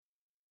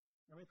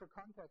 I mean, for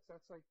context,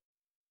 that's like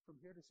from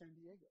here to San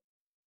Diego.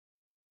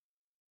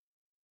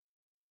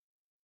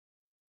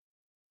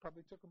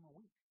 Probably took them a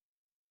week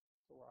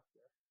to walk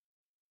there.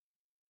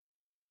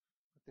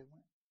 But they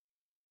went.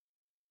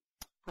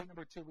 Point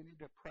number 2, we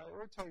need to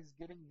prioritize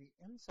getting the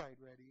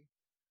inside ready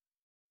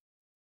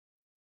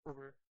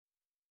over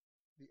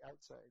the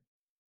outside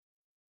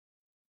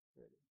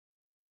ready.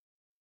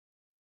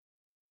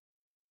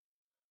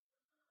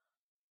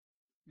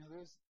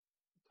 There's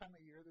a time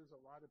of year, there's a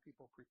lot of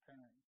people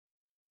preparing.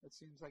 It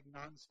seems like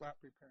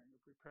nonstop preparing.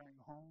 You're preparing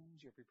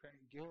homes, you're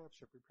preparing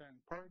gifts, you're preparing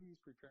parties,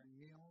 preparing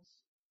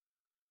meals.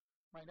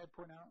 Might I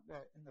point out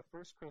that in the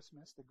first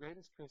Christmas, the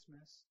greatest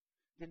Christmas,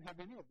 didn't have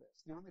any of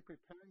this. The only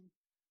preparing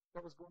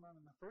that was going on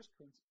in the first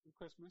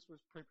Christmas was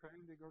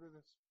preparing to go to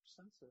the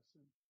census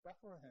in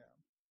Bethlehem.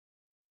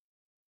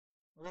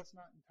 Well, that's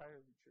not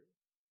entirely true.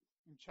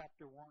 In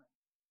chapter 1,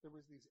 there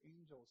was these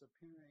angels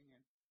appearing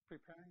and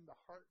preparing the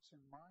hearts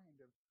and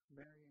mind of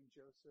Mary and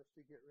Joseph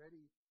to get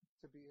ready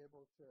to be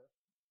able to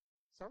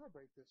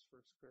celebrate this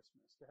first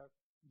Christmas, to have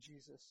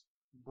Jesus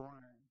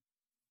born.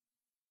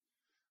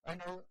 I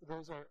know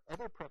those are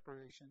other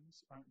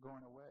preparations aren't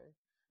going away.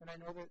 And I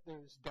know that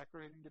there's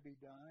decorating to be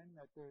done,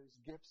 that there's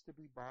gifts to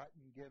be bought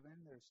and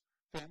given, there's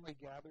family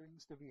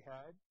gatherings to be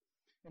had.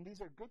 And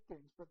these are good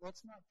things, but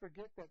let's not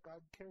forget that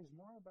God cares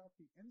more about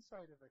the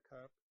inside of the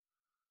cup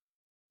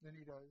than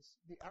he does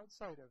the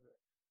outside of it.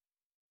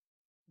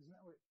 Isn't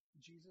that what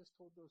Jesus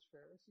told those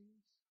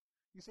Pharisees?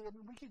 You see, I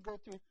mean, we could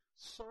go through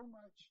so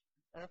much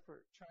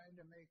effort trying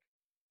to make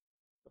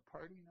the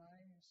party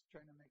nice,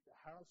 trying to make the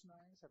house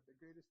nice, have the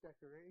greatest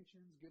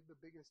decorations, give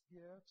the biggest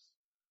gifts,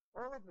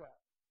 all of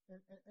that,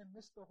 and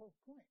miss the whole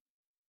point.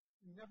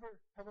 Never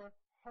have our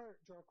heart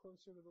draw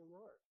closer to the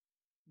Lord.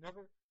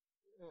 Never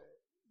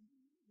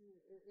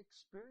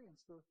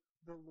experience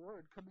the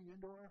Lord coming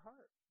into our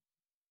heart.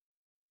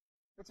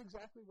 That's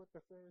exactly what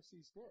the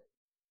Pharisees did.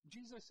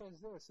 Jesus says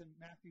this in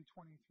Matthew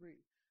 23,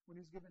 when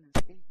he's given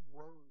his 8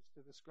 woes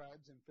to the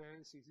scribes and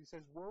Pharisees. He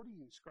says, "Woe to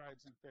you,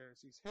 scribes and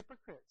Pharisees,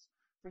 hypocrites,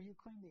 for you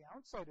clean the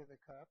outside of the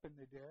cup and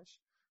the dish,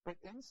 but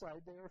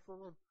inside they are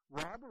full of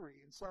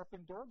robbery and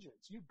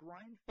self-indulgence. You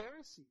blind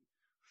Pharisee,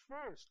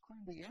 first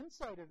clean the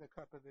inside of the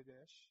cup of the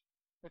dish,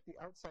 that the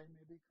outside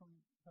may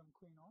become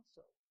clean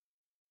also."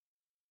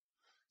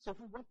 So if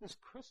we want this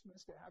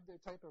Christmas to have the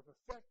type of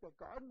effect that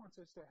God wants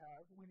us to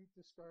have, we need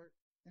to start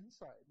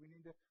inside. We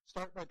need to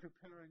start by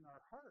preparing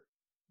our heart,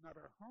 not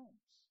our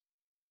homes.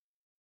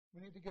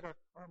 We need to get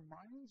our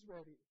minds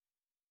ready,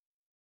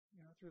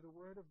 through the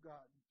Word of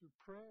God, through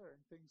prayer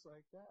and things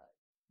like that,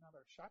 not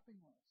our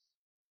shopping list.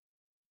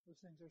 Those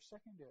things are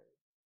secondary.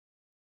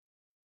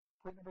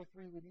 Point number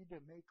 3, we need to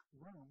make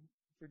room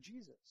for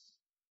Jesus.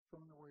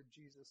 From the word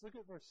Jesus. Look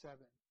at verse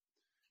 7.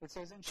 It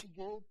says, "And she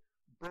gave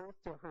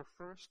birth to her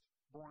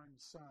firstborn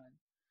son,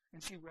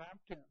 and she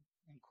wrapped him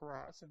in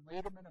cloths and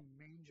laid him in a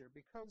manger,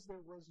 because there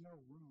was no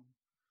room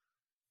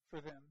for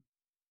them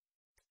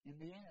in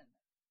the inn."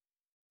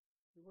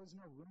 There was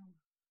no room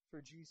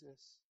for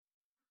Jesus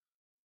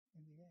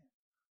in the inn.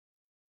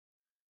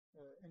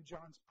 In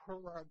John's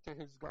prologue to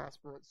his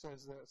gospel, it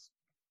says this: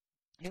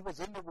 "He was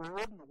in the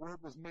world, and the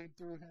world was made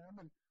through him,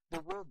 and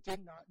the world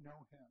did not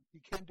know him. He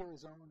came to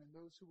his own, and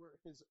those who were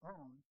his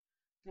own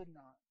did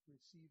not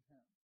receive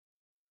him."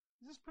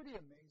 This is pretty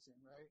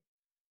amazing, right?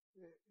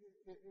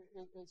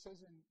 It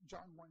says in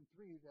John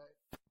 1:3 that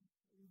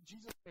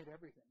Jesus made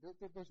everything.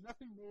 There's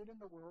nothing made in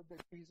the world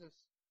that Jesus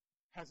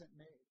hasn't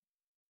made.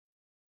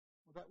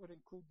 Well, that would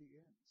include the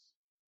inns.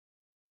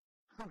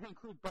 That would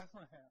include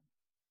Bethlehem.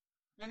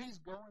 And he's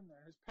going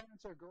there. His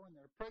parents are going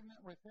there,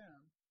 pregnant with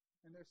him,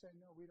 and they're saying,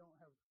 "No, we don't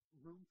have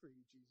room for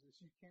you,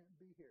 Jesus. You can't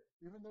be here.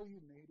 Even though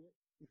you made it,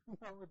 even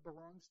though it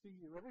belongs to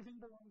you, everything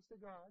belongs to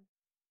God,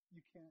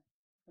 you can't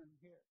come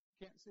here.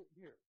 You can't sit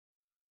here."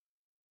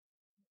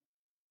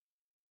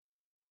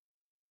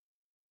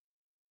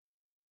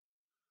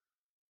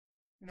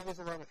 There's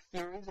a lot of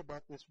theories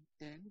about this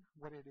inn,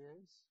 what it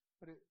is,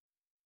 but it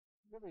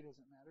really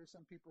doesn't matter.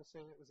 Some people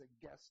say it was a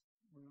guest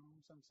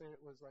room. Some say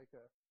it was like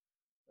a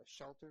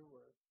shelter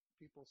where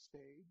people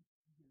stayed.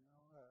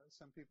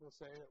 Some people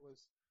say it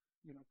was,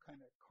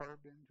 kind of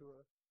carved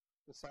into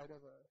the side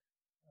of a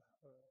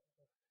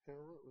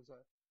hill. It was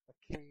a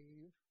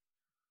cave.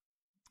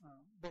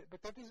 But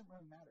that doesn't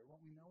really matter.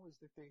 What we know is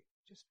that they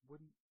just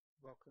wouldn't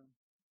welcome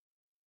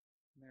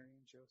Mary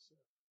and Joseph.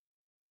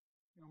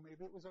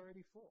 Maybe it was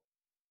already full.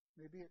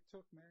 Maybe it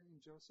took Mary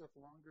and Joseph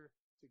longer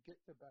to get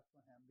to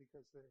Bethlehem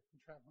because they're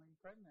traveling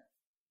pregnant.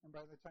 And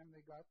by the time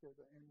they got there,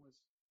 the inn was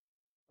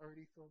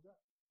already filled up.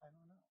 I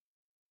don't know.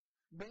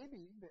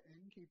 Maybe the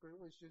innkeeper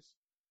was just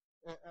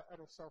out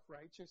of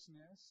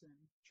self-righteousness and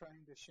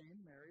trying to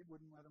shame Mary,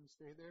 wouldn't let him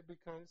stay there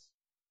because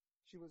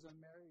she was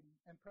unmarried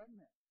and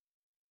pregnant.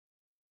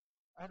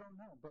 I don't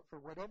know. But for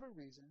whatever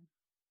reason,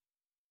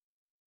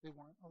 they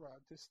weren't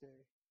allowed to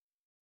stay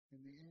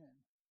in the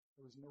inn.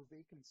 There was no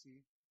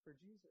vacancy for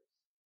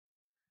Jesus.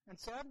 And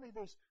sadly,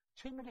 there's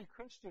too many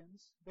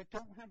Christians that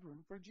don't have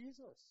room for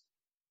Jesus.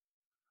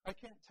 I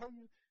can't tell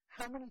you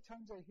how many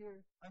times I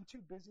hear, "I'm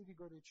too busy to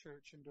go to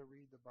church and to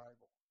read the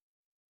Bible."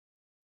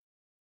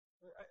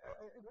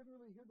 I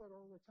literally hear that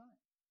all the time.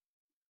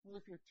 Well,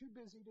 if you're too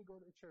busy to go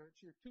to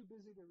church, you're too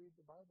busy to read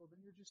the Bible,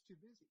 then you're just too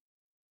busy.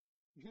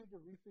 You need to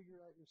refigure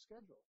out your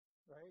schedule,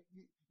 right?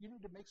 You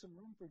need to make some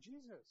room for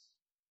Jesus.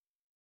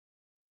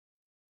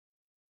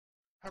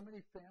 How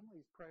many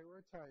families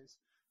prioritize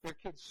their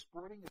kids'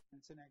 sporting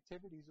events and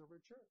activities over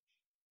church?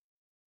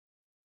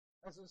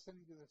 I was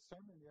listening to this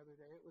sermon the other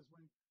day.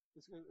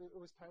 It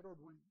was titled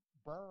 "When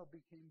Baal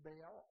Became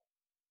Baal,"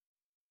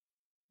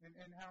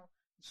 and how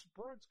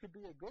sports could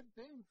be a good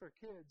thing for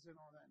kids and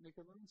all that, and they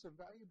could learn some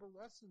valuable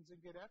lessons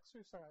and get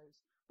exercise.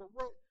 But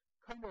what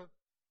kind of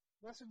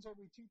lessons are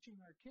we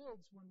teaching our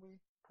kids when we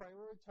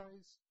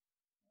prioritize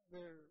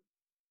their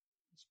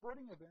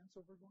sporting events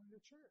over going to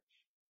church?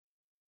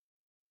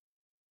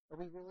 Are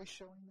we really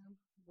showing them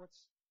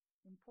what's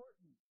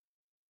important?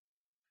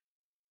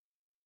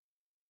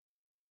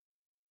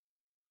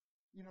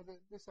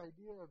 This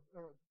idea of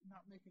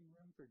not making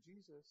room for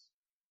Jesus,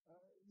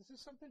 this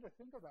is something to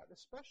think about,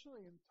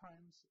 especially in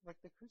times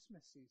like the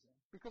Christmas season,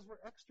 because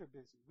we're extra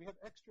busy. We have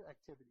extra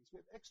activities. We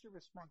have extra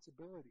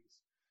responsibilities.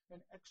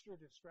 and extra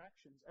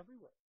distractions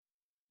everywhere.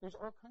 There's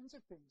all kinds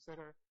of things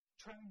that are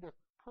trying to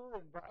pull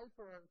and vie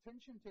for our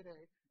attention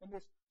today, and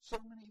there's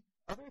so many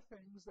other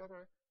things that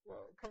are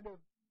kind of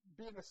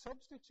being a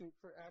substitute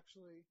for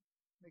actually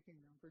making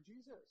room for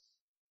Jesus.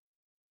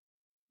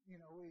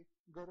 You know, we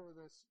go to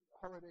this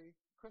holiday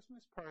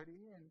Christmas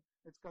party, and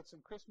it's got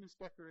some Christmas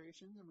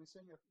decorations, and we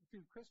sing a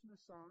few Christmas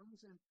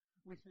songs, and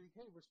we think,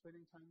 hey, we're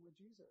spending time with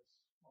Jesus.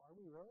 Well, are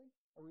we really?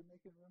 Are we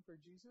making room for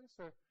Jesus,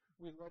 or are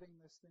we letting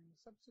this thing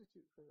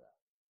substitute for that?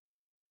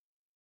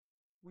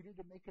 We need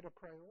to make it a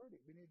priority.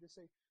 We need to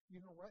say,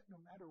 you know what,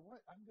 no matter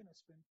what, I'm going to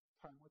spend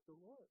time with the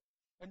Lord.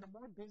 And the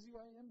more busy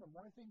I am, the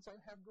more things I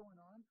have going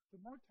on,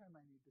 the more time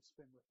I need to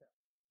spend with Him.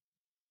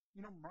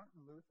 You know,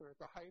 Martin Luther, at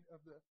the height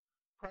of the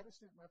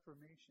Protestant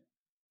Reformation,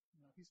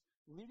 you know, he's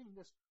leading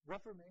this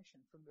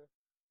Reformation from the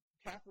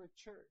Catholic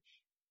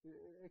Church,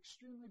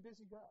 extremely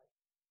busy guy.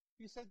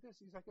 He said this,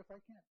 he's like, if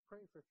I can't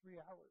pray for 3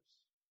 hours,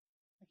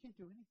 I can't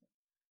do anything.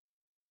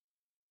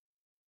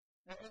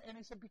 And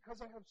he said,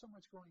 because I have so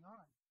much going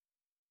on,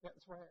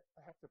 that's why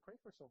I have to pray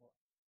for so long.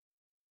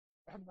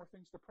 I have more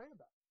things to pray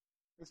about.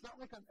 It's not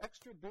like I'm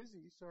extra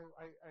busy, so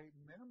I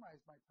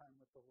minimize my time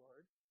with the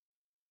Lord.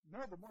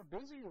 No, the more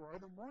busy you are,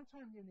 the more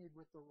time you need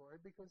with the Lord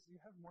because you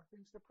have more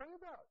things to pray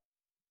about.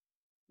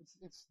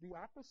 It's the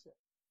opposite.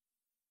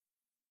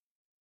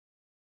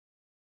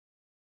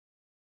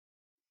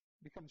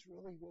 It becomes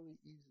really,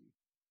 really easy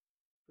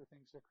for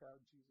things to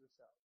crowd Jesus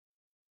out.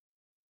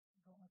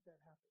 Don't let that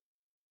happen.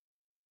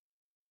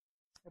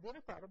 Have you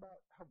ever thought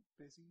about how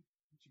busy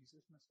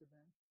Jesus must have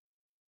been?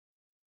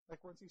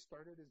 Like once he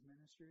started his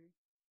ministry,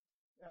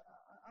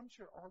 I'm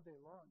sure all day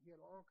long he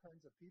had all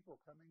kinds of people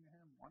coming to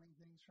him, wanting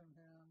things from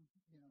him,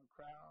 you know,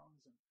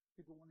 crowds and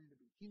people wanting to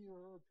be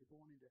healed, people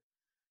wanting to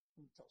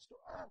tell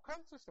stories, all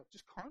kinds of stuff,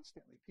 just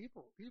constantly,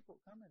 people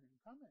coming and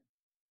coming.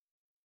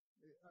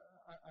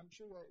 I'm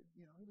sure that,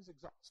 you know, he was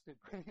exhausted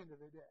by the end of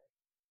the day.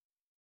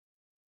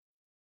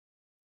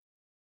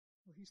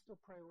 Well, he still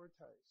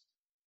prioritized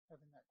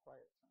having that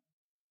quiet time.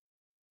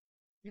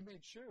 He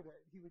made sure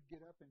that he would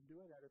get up and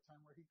do it at a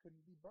time where he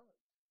couldn't be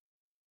bugged.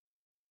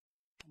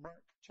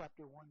 Mark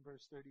chapter 1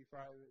 verse 35,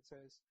 it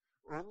says,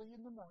 early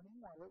in the morning,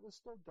 while it was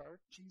still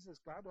dark, Jesus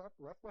got up,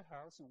 left the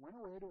house, and went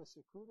away to a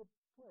secluded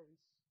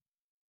place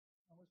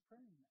and was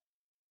praying there.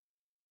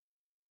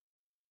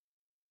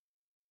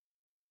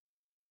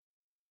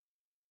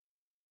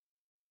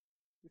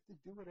 You have to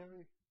do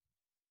whatever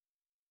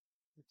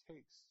it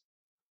takes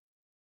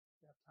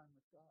to have time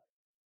with God.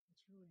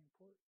 It's really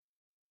important.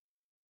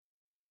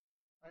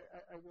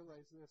 I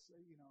realize this,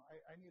 you know,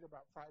 I need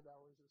about 5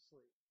 hours of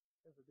sleep,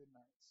 have a good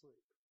night's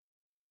sleep.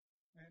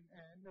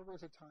 And there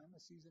was a time, a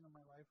season of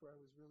my life where I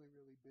was really,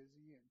 really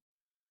busy, and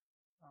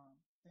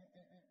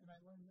I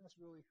learned this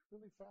really,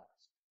 really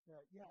fast.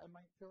 That, yeah, I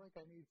might feel like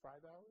I need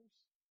 5 hours,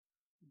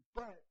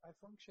 but I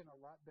function a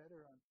lot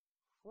better on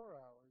 4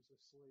 hours of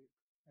sleep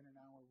and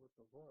an hour with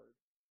the Lord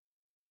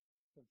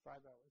than 5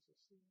 hours of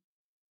sleep.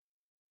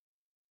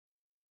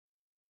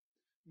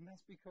 And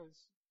that's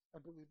because I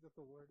believe that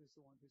the Lord is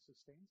the one who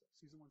sustains us.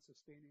 He's the one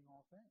sustaining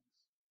all things.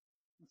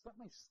 It's not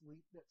my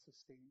sleep that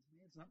sustains me.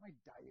 It's not my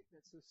diet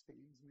that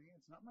sustains me.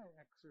 It's not my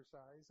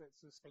exercise that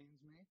sustains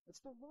me.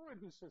 It's the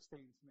Lord who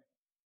sustains me.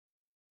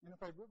 And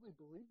if I really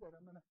believe that,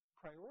 I'm going to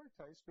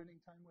prioritize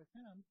spending time with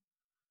Him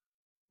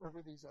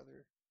over these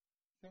other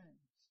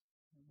things.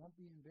 It won't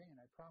be in vain,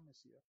 I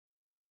promise you.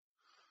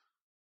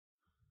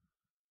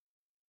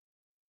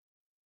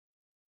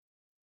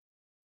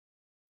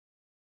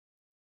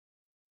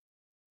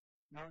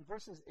 Now in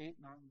verses 8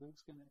 and on,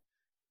 Luke's going to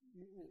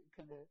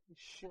kind of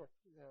shift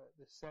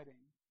the setting.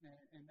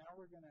 And now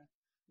we're going to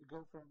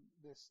go from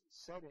this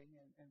setting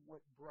and what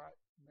brought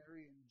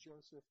Mary and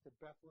Joseph to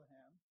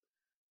Bethlehem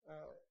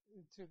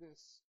to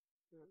this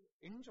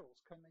angels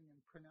coming and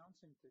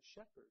pronouncing to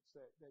shepherds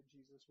that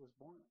Jesus was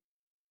born.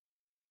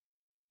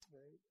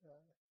 Right?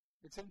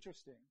 It's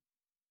interesting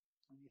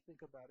when you think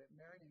about it.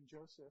 Mary and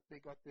Joseph,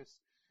 they got this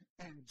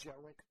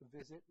angelic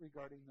visit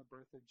regarding the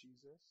birth of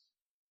Jesus.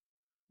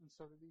 And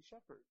so do these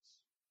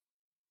shepherds.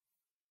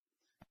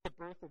 The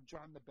birth of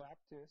John the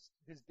Baptist,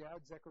 his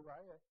dad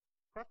Zechariah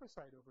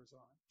prophesied over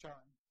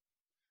John.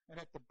 And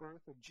at the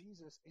birth of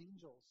Jesus,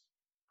 angels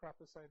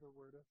prophesied the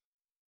word of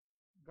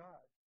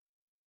God.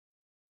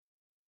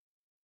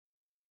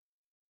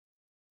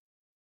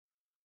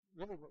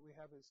 Really what we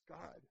have is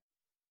God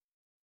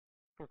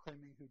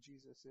proclaiming who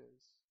Jesus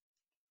is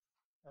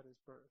at his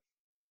birth.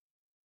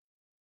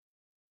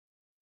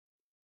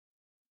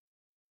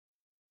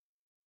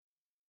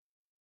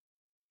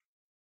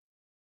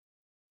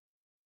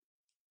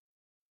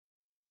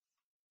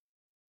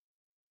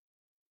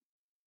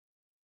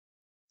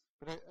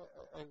 But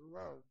I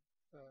love,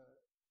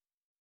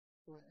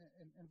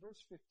 in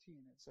verse 15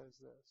 it says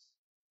this.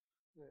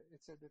 It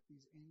said that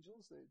these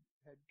angels that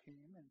had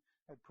came and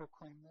had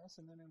proclaimed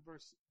this. And then in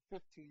verse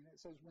 15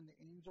 it says, when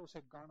the angels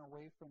had gone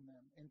away from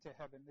them into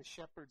heaven, the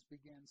shepherds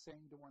began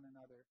saying to one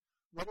another,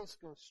 let us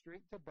go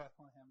straight to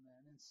Bethlehem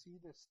then and see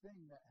this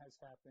thing that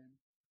has happened,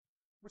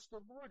 which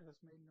the Lord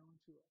has made known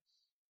to us.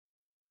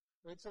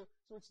 Right? So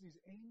it's these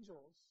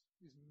angels,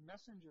 these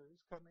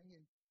messengers coming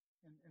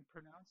and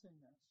pronouncing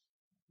this.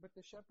 But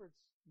the shepherds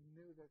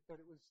knew that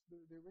it was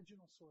the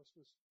original source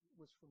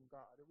was from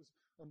God. It was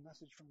a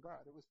message from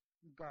God. It was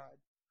God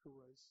who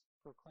was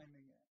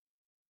proclaiming it.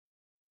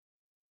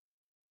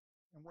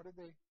 And what did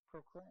they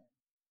proclaim?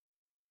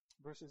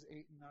 Verses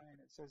 8 and 9,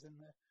 it says, in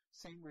the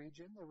same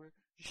region there were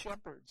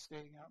shepherds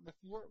staying out in the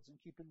fields and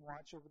keeping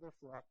watch over their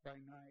flock by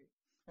night.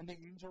 And the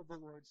angel of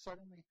the Lord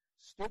suddenly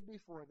stood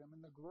before them,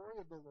 and the glory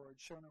of the Lord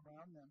shone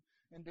around them,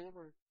 and they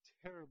were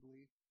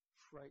terribly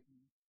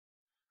frightened.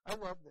 I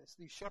love this.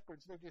 These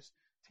shepherds, they're just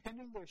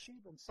tending their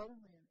sheep, and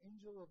suddenly an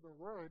angel of the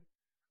Lord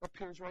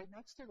appears right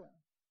next to them.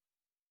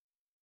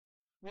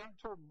 We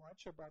aren't told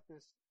much about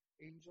this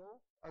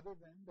angel other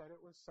than that it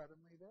was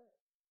suddenly there.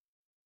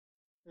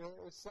 It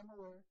was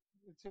similar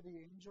to the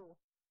angel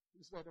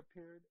that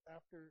appeared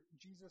after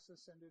Jesus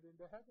ascended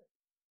into heaven.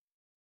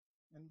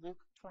 In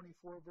Luke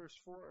 24, verse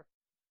 4,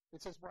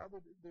 it says, while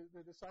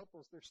the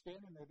disciples, they're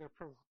standing there, they're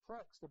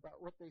perplexed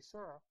about what they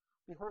saw,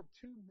 behold,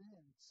 two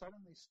men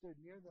suddenly stood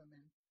near them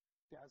in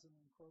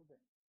dazzling clothing.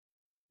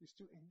 These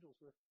two angels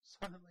were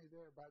suddenly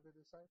there by the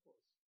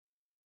disciples,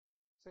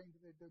 saying,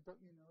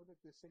 don't you know that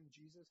the same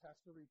Jesus has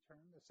to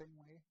return the same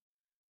way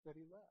that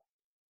he left?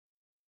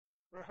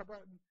 Or how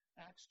about in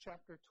Acts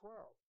chapter 12?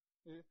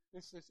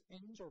 It's this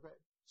angel that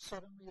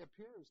suddenly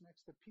appears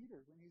next to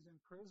Peter when he's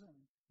in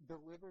prison,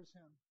 delivers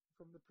him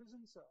from the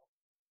prison cell.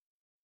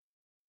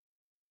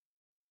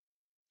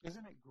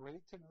 Isn't it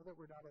great to know that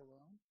we're not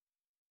alone?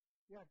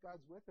 Yeah,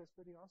 God's with us,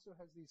 but he also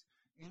has these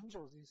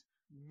angels, these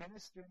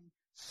ministering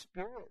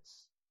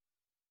spirits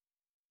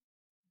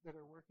that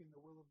are working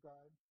the will of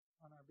God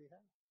on our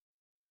behalf.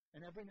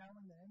 And every now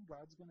and then,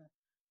 God's going to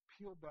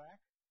peel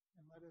back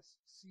and let us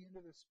see into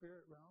the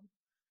spirit realm,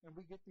 and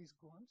we get these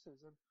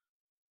glimpses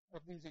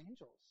of these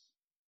angels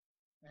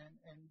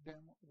and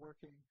them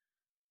working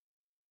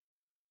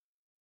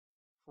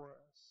for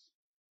us.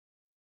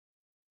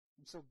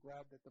 I'm so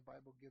glad that the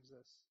Bible gives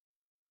us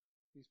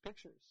these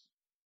pictures.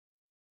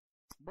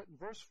 But in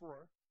verse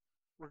 4,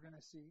 we're going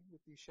to see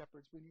with these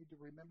shepherds, we need to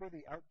remember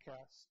the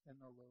outcasts and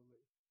the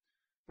lowly.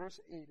 Verse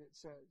 8, it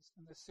says,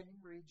 in the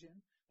same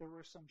region, there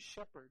were some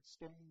shepherds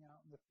staying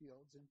out in the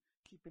fields and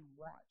keeping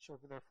watch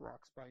over their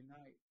flocks by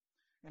night.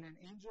 And an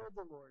angel of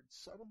the Lord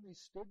suddenly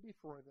stood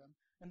before them,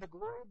 and the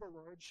glory of the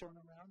Lord shone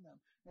around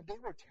them, and they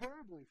were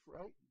terribly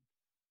frightened.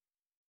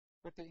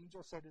 But the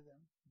angel said to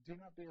them, do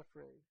not be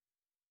afraid,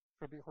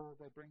 for behold,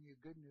 I bring you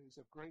good news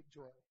of great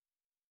joy,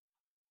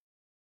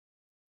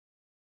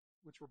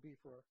 which will be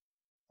for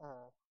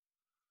all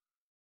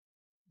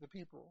the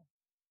people.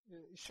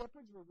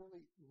 Shepherds were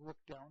really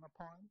looked down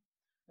upon.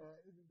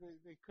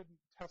 They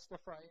couldn't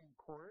testify in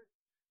court.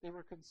 They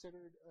were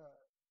considered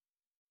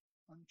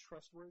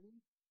untrustworthy.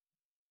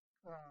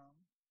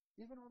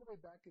 Even all the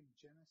way back in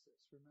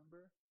Genesis,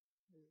 remember?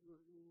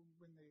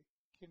 When they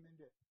came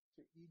into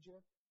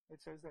Egypt, it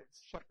says that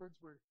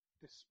shepherds were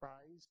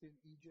despised in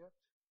Egypt.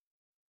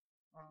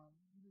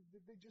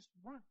 They just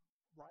weren't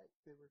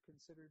liked. They were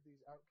considered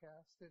these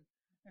outcasts.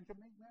 And to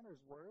make matters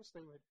worse,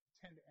 they would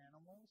tend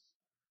animals,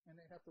 and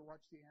they'd have to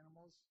watch the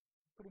animals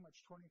pretty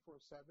much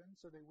 24/7,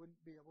 so they wouldn't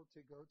be able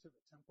to go to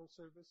the temple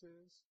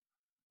services.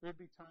 There'd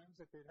be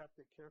times that they'd have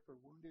to care for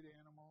wounded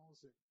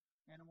animals, and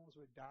animals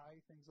would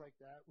die, things like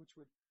that, which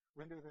would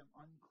render them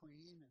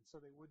unclean, and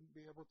so they wouldn't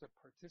be able to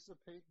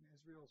participate in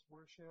Israel's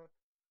worship.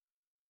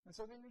 And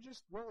so they were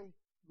just really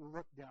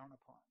looked down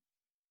upon.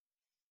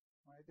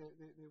 Right?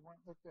 They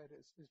weren't looked at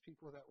as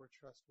people that were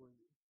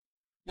trustworthy.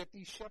 Yet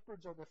these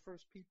shepherds are the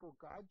first people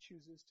God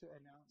chooses to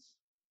announce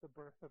the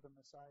birth of the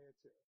Messiah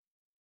to.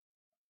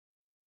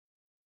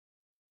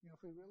 You know,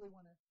 if we really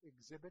want to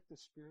exhibit the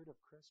spirit of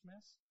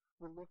Christmas,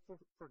 we'll look for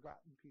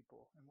forgotten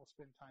people and we'll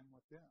spend time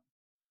with them.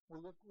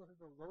 We'll look for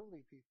the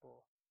lowly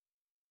people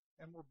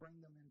and we'll bring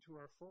them into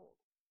our fold.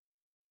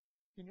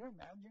 Can you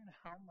imagine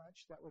how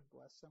much that would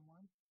bless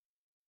someone?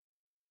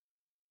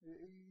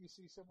 You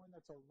see someone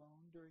that's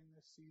alone during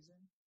this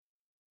season,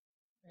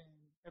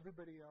 and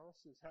everybody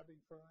else is having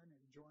fun,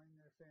 enjoying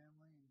their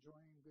family,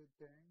 enjoying good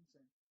things,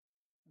 and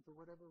for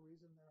whatever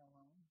reason they're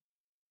alone.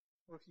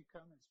 Or if you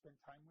come and spend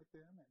time with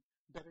them, and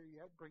better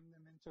yet, bring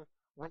them into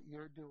what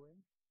you're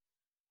doing,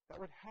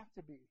 that would have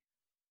to be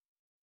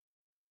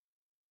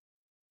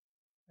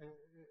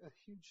a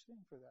huge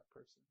thing for that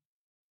person.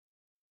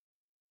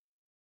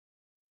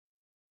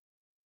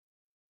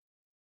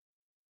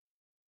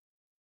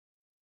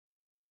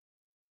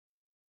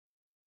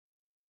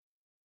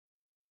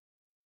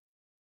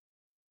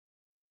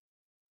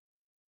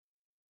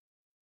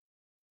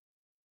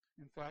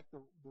 In fact,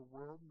 the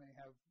world may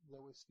have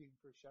low esteem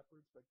for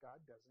shepherds, but God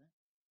doesn't.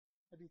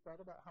 Have you thought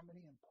about how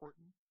many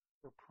important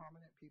or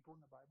prominent people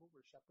in the Bible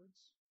were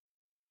shepherds?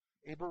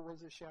 Abel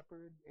was a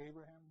shepherd,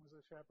 Abraham was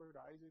a shepherd,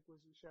 Isaac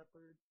was a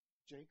shepherd,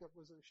 Jacob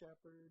was a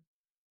shepherd,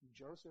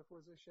 Joseph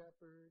was a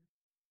shepherd,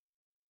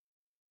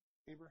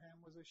 Abraham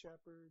was a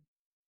shepherd,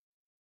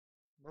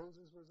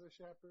 Moses was a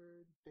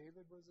shepherd,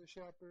 David was a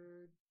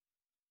shepherd,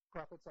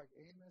 prophets like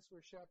Amos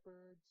were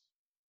shepherds.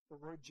 The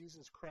Lord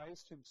Jesus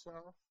Christ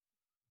himself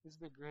is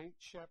the great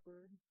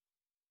shepherd.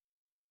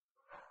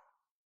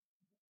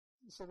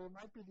 So there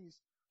might be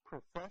these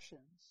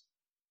professions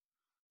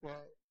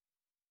that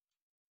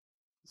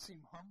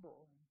seem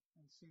humble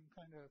and seem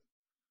kind of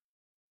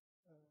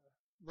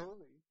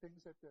lowly,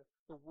 things that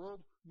the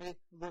world may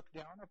look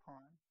down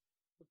upon,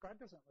 but God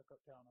doesn't look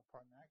down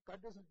upon that.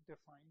 God doesn't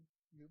define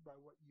you by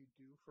what you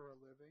do for a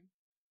living.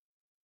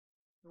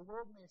 The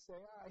world may say,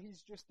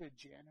 he's just a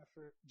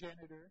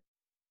janitor,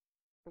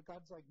 but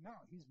God's like, no,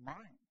 he's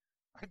mine.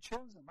 I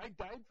chose him. I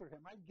died for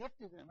him. I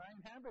gifted him. I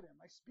inhabit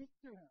him. I speak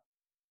through him.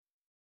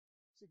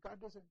 See, God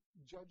doesn't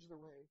judge the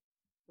way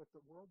that the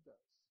world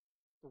does.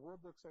 The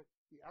world looks at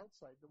the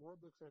outside. The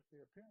world looks at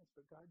the appearance,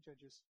 but God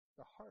judges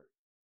the heart.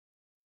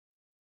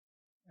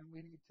 And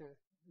we need to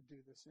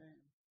do the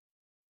same.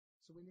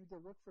 So we need to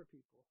look for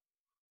people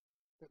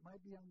that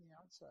might be on the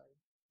outside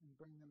and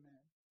bring them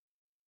in.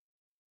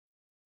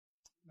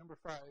 Number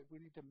 5,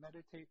 we need to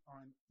meditate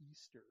on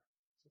Easter.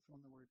 So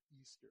from the word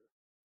Easter.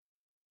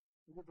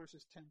 Look at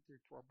verses 10 through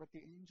 12. But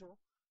the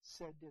angel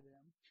said to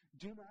them,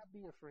 do not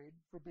be afraid,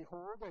 for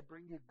behold, I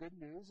bring you good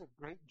news of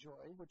great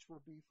joy, which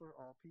will be for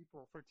all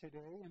people. For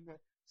today in the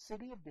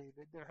city of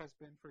David there has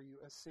been for you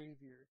a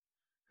Savior,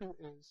 who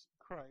is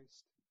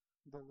Christ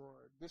the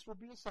Lord. This will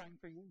be a sign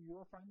for you. You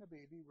will find the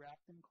baby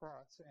wrapped in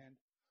cloths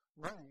and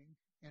lying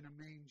in a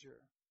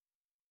manger.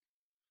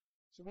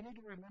 So we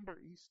need to remember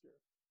Easter.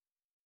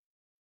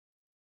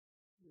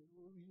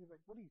 You're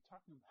like, what are you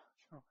talking about?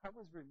 How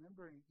was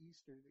remembering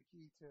Easter the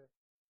key to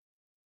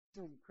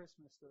doing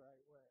Christmas the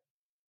right way?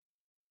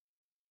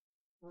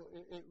 Well,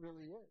 it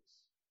really is.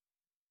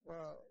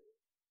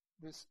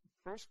 This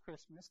first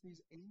Christmas, these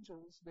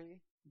angels,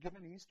 they give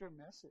an Easter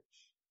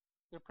message.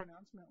 Their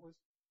pronouncement was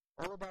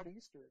all about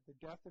Easter, the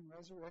death and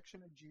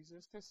resurrection of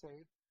Jesus to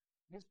save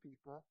his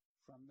people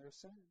from their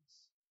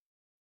sins.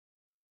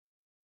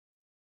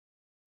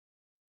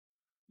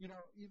 You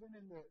know, even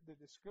in the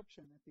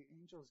description that the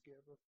angels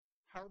give of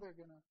how they're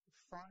going to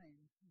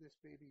find this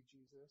baby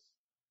Jesus,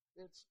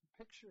 it's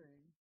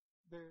picturing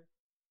their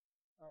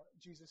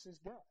Jesus'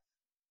 death.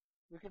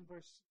 Look in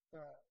verse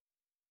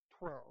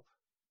 12.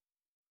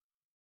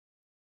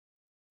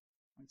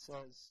 It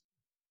says,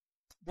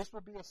 this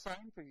will be a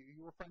sign for you.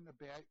 You will find the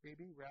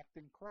baby wrapped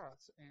in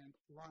cloths and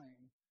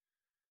lying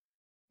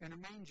in a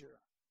manger.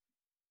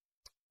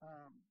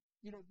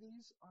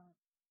 These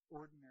aren't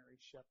ordinary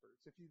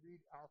shepherds. If you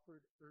read Alfred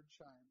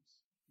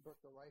Erdheim's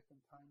book, The Life and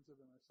Times of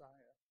the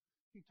Messiah,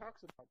 he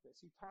talks about this.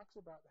 He talks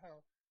about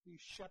how these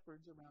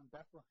shepherds around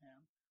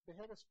Bethlehem, they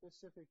had a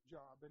specific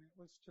job, and it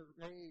was to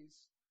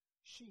raise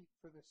sheep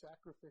for the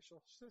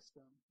sacrificial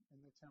system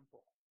in the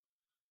temple.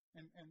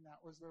 And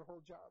that was their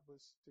whole job,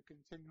 was to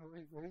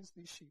continually raise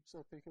these sheep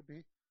so that they could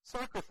be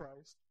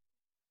sacrificed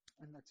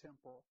in the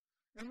temple.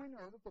 And we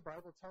know that the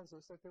Bible tells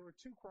us that there were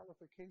 2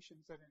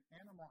 qualifications that an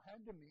animal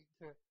had to meet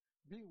to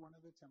be one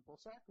of the temple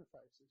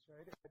sacrifices,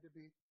 right? It had to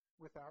be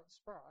without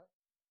spot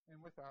and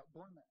without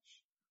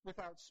blemish.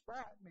 Without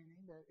spot,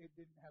 meaning that it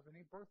didn't have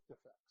any birth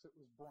defects. It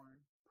was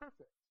born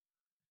perfect.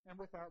 And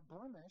without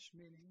blemish,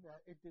 meaning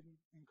that it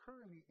didn't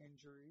incur any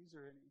injuries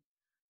or any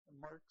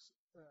marks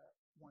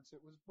once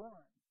it was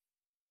born.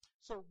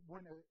 So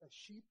when a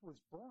sheep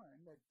was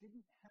born that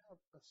didn't have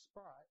a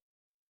spot,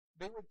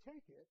 they would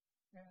take it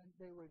and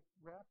they would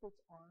wrap its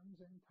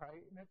arms in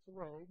tight and its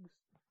legs,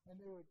 and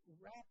they would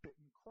wrap it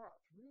in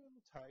cloth real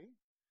tight,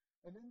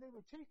 and then they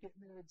would take it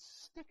and they would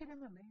stick it in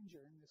the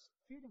manger in this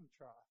feeding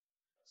trough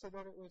so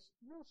that it was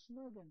real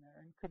snug in there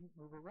and couldn't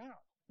move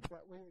around.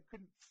 That way it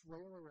couldn't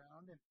flail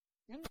around and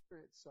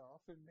injure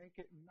itself and make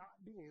it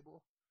not be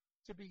able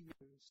to be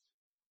used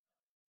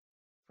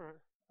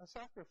for a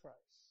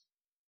sacrifice.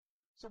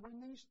 So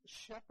when these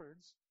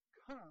shepherds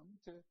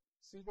come to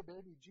see the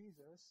baby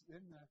Jesus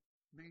in the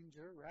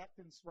manger wrapped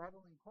in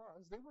swaddling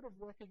cloths, they would have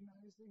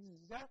recognized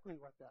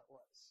exactly what that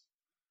was.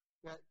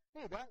 That,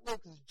 hey, that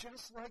looks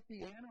just like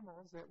the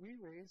animals that we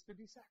raised to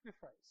be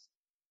sacrificed.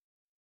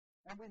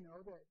 And we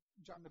know that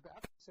John the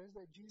Baptist says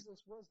that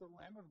Jesus was the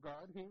Lamb of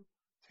God who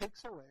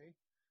takes away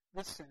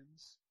the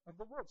sins of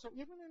the world. So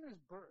even in his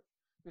birth,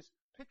 this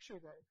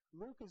picture that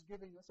Luke is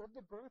giving us of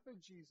the birth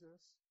of Jesus,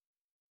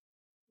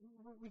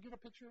 we get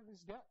a picture of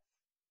his death.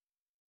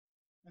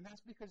 And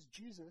that's because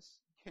Jesus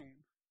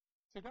came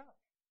to die.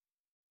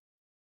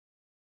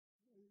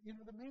 You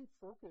know, the main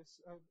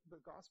focus of the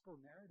gospel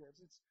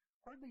narratives, it's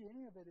hardly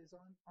any of it is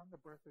on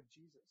the birth of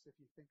Jesus, if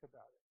you think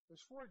about it.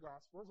 There's 4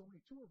 gospels, only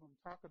 2 of them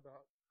talk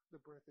about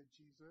the birth of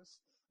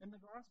Jesus. In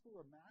the Gospel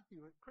of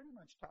Matthew, it pretty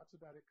much talks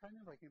about it kind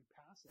of like in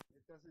passing.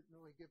 It doesn't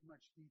really give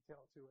much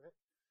detail to it.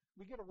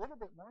 We get a little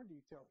bit more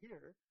detail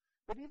here,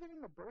 but even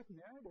in the birth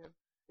narrative,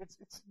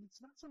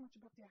 it's not so much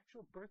about the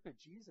actual birth of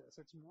Jesus.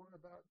 It's more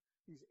about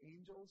these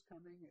angels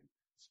coming and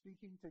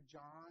speaking to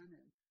John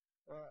and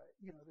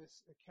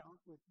this account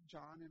with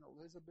John and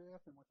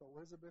Elizabeth and with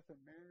Elizabeth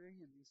and Mary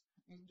and these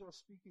angels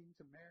speaking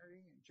to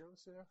Mary and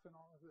Joseph and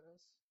all of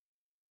this.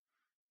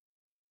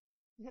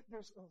 Yet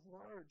there's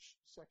large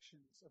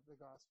sections of the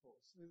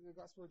Gospels. The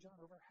Gospel of John,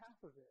 over half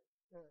of it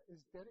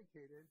is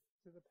dedicated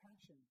to the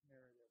passion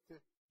narrative, to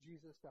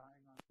Jesus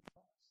dying on the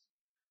cross.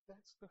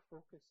 That's the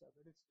focus of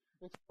it.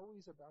 It's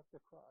always about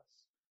the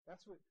cross.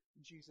 That's what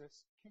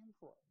Jesus came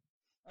for.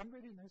 I'm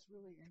reading this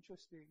really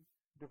interesting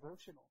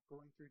devotional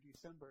going through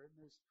December, and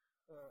there's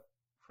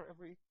for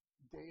every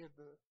day of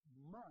the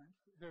month,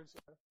 there's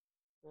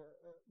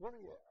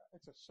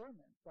it's a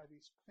sermon by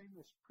these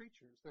famous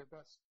preachers, their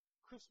best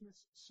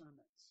Christmas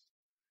sermons.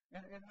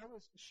 And I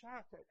was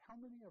shocked at how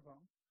many of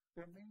them,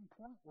 their main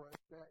point was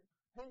that,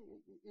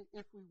 hey,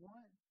 if we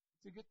want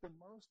to get the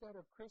most out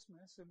of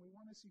Christmas and we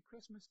want to see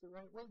Christmas the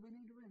right way, we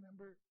need to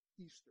remember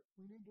Easter.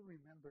 We need to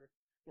remember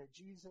that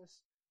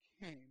Jesus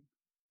came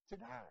to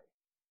die.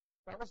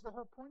 That was the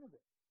whole point of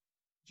it.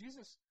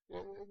 Jesus,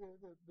 the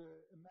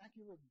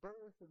immaculate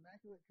birth,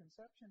 immaculate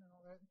conception and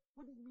all that,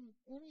 wouldn't mean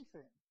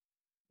anything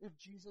if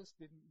Jesus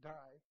didn't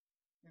die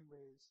and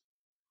raise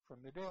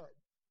from the dead.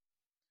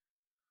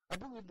 I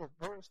believe the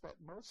verse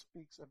that most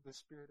speaks of the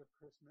spirit of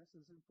Christmas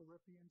is in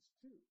Philippians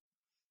 2,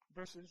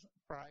 verses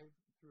 5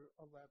 through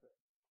 11.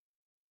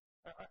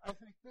 I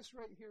think this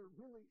right here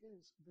really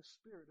is the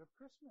spirit of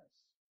Christmas.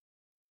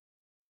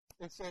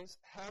 It says,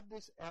 have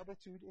this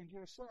attitude in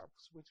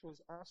yourselves, which was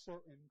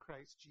also in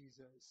Christ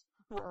Jesus,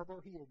 who,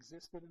 although he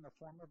existed in the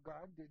form of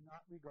God, did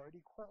not regard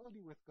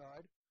equality with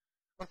God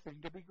a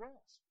thing to be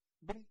grasped.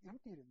 But he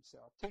emptied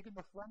himself, taking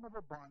the form of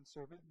a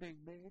bondservant,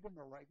 being made in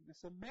the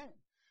likeness of men.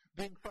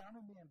 Being found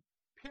in the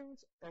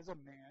appearance as a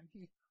man,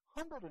 he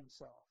humbled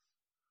himself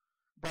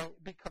by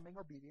becoming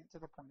obedient to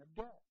the point of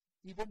death,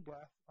 even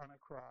death on a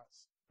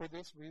cross. For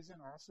this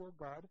reason also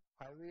God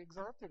highly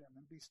exalted him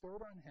and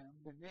bestowed on him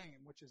the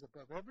name which is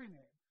above every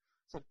name,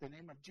 so that the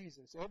name of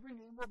Jesus, every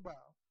name will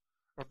bow,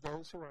 of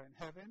those who are in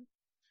heaven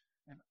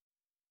and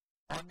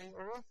on the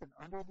earth and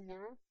under the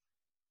earth,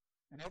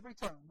 and every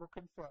tongue will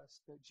confess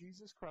that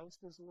Jesus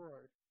Christ is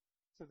Lord,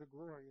 to the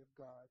glory of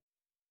God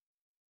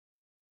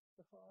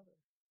the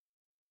Father.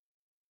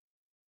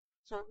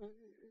 So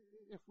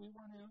if we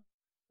want to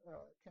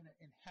kind of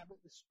inhabit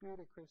the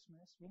spirit of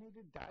Christmas, we need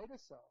to die to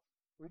self.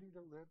 We need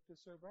to live to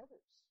serve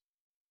others.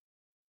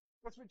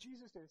 That's what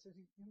Jesus did. It says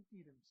he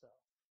emptied himself.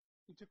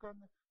 He took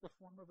on the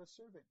form of a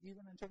servant,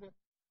 even unto the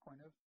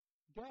point of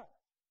death.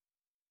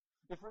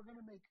 If we're going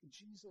to make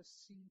Jesus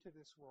seen to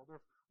this world, or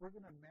if we're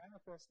going to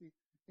manifest the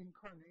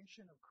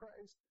incarnation of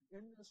Christ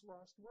in this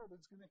lost world,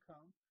 it's going to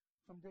come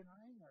from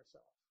denying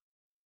ourselves,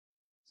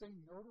 saying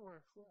no to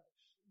our flesh,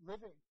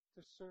 living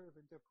to serve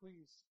and to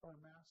please our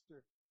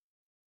Master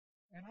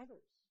and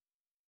others.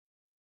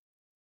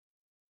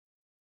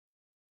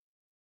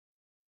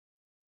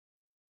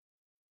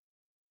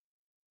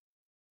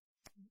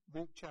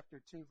 Luke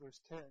chapter 2,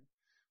 verse 10.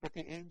 But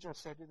the angel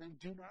said to them,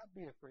 do not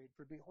be afraid,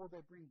 for behold,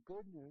 I bring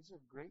good news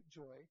of great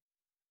joy,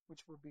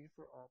 which will be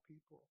for all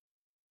people.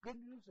 Good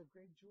news of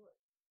great joy.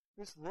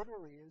 This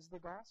literally is the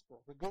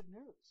gospel, the good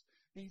news.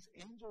 These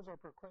angels are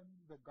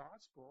proclaiming the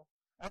gospel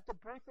at the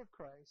birth of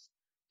Christ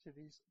to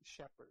these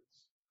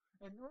shepherds.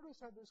 And notice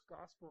how this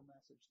gospel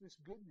message, this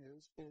good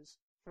news, is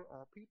for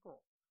all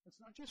people. It's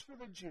not just for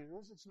the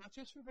Jews. It's not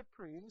just for the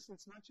priests.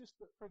 It's not just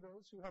for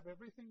those who have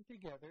everything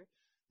together.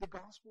 The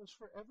gospel is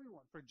for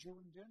everyone, for Jew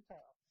and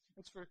Gentile.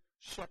 It's for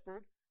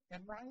shepherd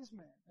and wise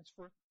man. It's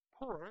for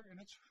poor and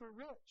it's for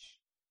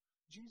rich.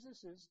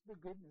 Jesus is the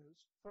good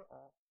news for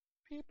all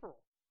people.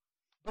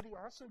 But he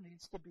also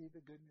needs to be the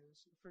good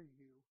news for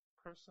you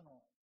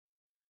personally.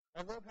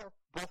 I love how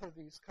both of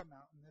these come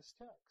out in this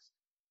text.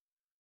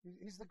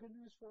 He's the good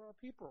news for all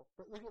people.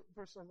 But look at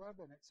verse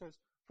 11. It says,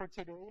 for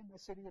today in the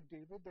city of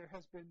David there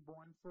has been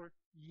born for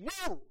you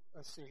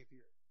a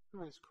Savior,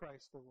 who is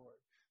Christ the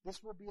Lord.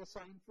 This will be a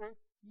sign for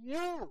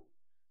you.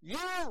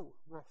 You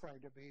will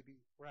find a baby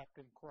wrapped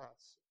in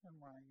cloths and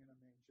lying in a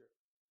manger.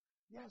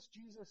 Yes,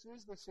 Jesus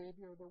is the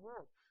Savior of the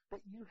world,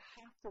 but you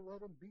have to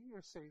let him be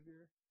your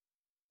Savior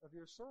of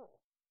your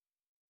soul.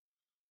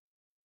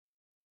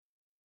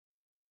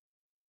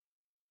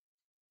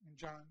 In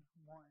John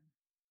 1,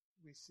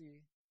 we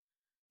see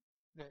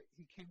that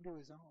he came to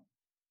his own,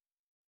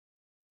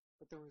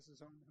 but there was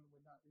his own who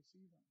would not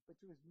receive him. But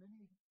to as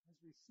many as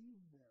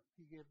received them,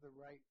 he gave the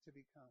right to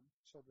become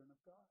children of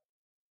God.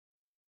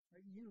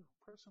 Right? You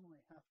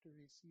personally have to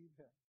receive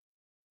him.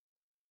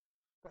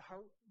 But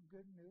how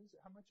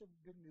much of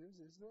good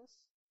news is this?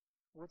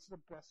 What's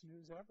the best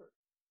news ever?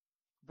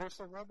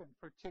 Verse 11,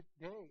 for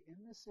today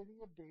in the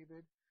city of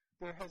David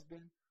there has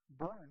been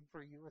born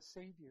for you a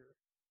Savior,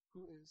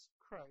 who is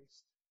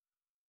Christ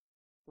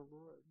the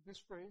Lord.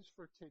 This phrase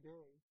for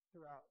today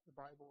throughout the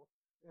Bible,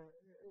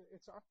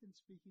 it's often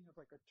speaking of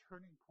like a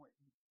turning point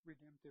in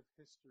redemptive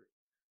history.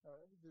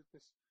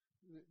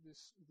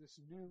 This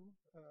new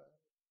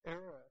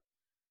era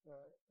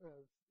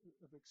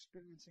of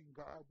experiencing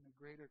God in a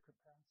greater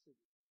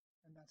capacity.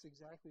 And that's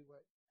exactly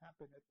what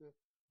happened at the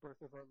birth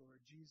of our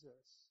Lord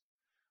Jesus.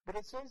 But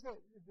it says that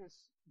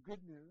this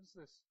good news,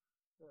 this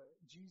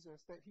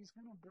Jesus, that he's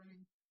going to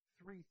bring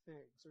three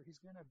things, or he's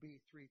going to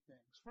be three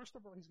things. First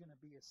of all, he's going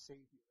to be a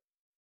Savior.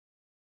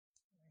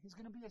 He's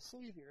going to be a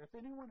Savior. If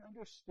anyone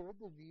understood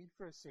the need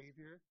for a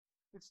Savior,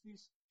 It's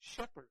these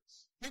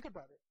shepherds. Think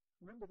about it.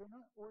 Remember, they're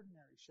not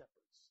ordinary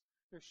shepherds.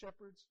 They're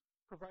shepherds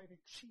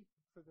providing sheep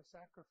for the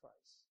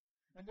sacrifice.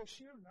 And the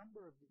sheer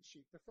number of these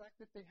sheep, the fact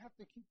that they have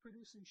to keep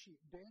producing sheep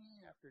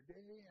day after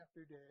day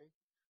after day,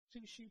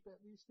 2 sheep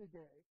at least a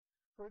day,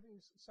 for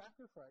these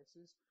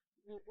sacrifices,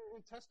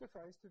 it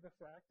testifies to the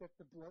fact that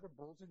the blood of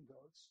bulls and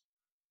goats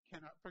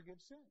cannot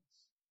forgive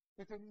sins.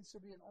 That there needs to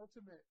be an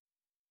ultimate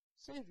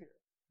Savior.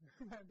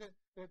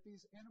 that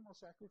these animal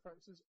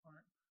sacrifices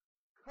aren't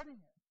cutting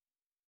it.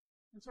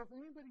 And so if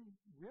anybody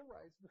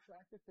realized the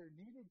fact that there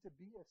needed to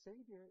be a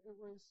Savior, it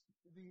was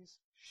these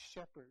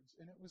shepherds,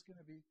 and it was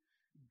going to be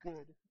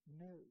good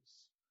news.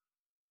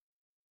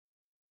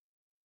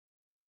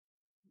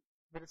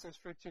 But it says,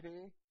 for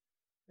today,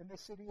 in the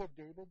city of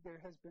David, there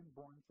has been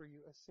born for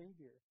you a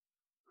Savior,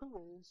 who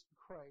is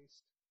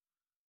Christ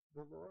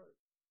the Lord.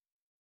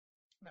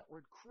 That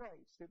word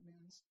Christ, it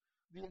means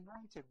the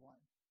anointed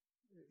one.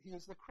 He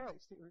is the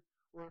Christ,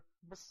 or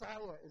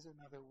Messiah is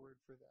another word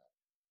for that.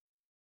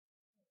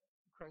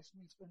 Christ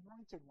means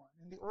anointed one.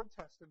 In the Old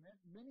Testament,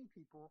 many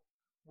people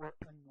were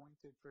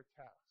anointed for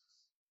tasks.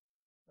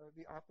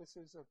 The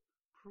offices of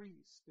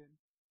priest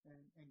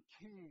and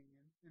king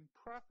and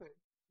prophet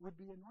would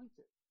be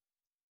anointed.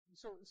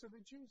 So the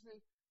Jews,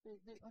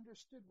 they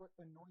understood what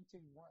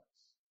anointing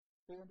was.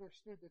 They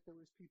understood that there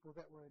was people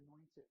that were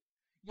anointed.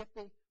 Yet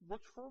they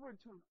looked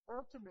forward to an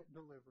ultimate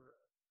deliverer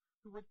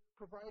who would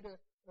provide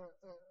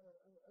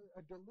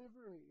a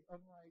delivery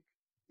unlike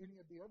any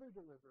of the other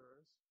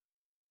deliverers.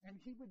 And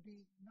he would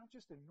be not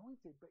just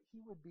anointed, but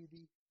he would be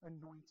the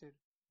anointed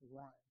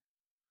one.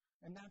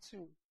 And that's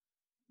who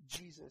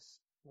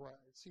Jesus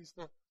was. He's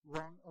the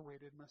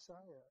long-awaited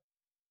Messiah.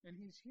 And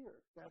he's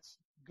here. That's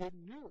good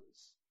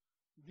news.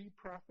 The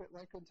prophet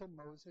like unto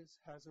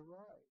Moses has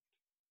arrived.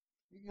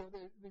 You know,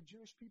 the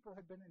Jewish people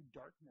had been in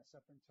darkness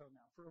up until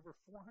now. For over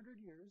 400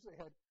 years, they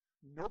had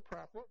no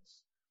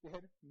prophets. They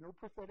had no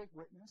prophetic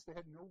witness. They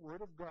had no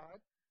word of God.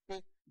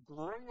 The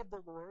glory of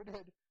the Lord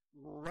had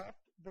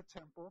left the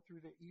temple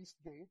through the east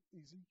gate.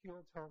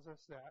 Ezekiel tells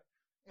us that.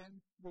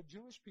 And the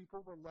Jewish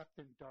people were left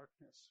in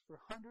darkness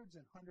for hundreds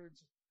and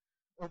hundreds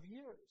of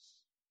years.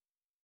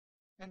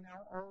 And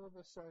now all of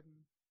a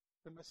sudden,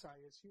 the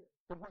Messiah is here.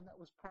 The one that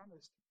was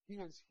promised,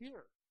 he is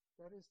here.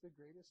 That is the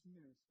greatest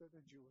news that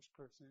a Jewish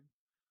person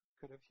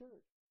could have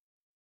heard.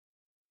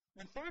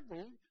 And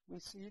thirdly, we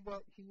see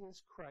that he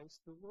is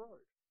Christ the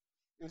Lord.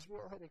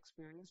 Israel had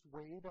experienced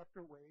wave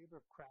after wave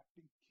of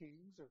crafty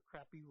kings or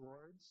crappy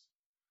lords.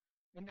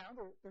 And now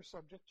they're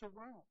subject to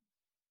Rome.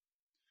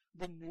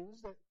 The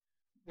news that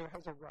there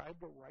has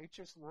arrived a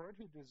righteous Lord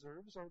who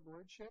deserves our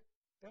lordship,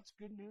 that's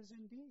good news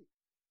indeed.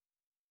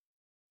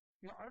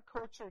 You know, our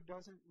culture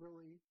doesn't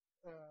really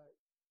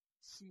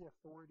see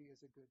authority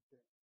as a good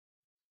thing.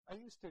 I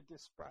used to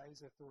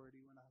despise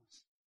authority when I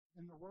was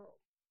in the world.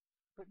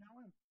 But now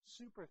I'm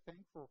super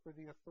thankful for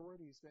the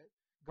authorities that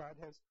God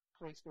has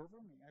placed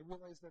over me. I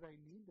realize that I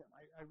need them.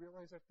 I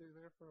realize that they're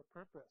there for a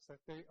purpose,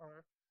 that they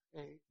are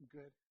a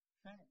good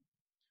thing.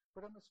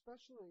 But I'm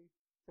especially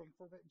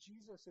thankful that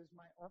Jesus is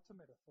my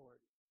ultimate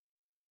authority,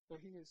 that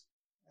he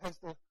has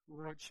the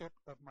lordship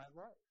of my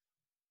life.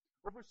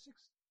 Over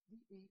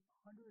 6,800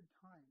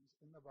 times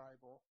in the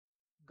Bible,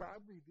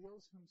 God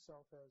reveals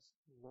himself as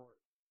Lord,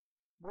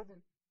 more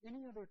than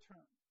any other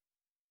term.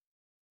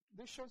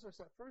 This shows us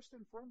that first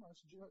and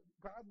foremost,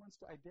 God wants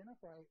to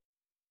identify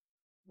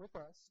with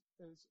us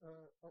as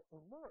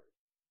a Lord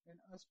and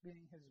us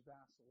being his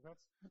vassal.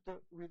 That's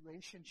the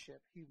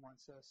relationship he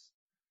wants us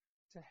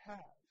to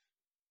have.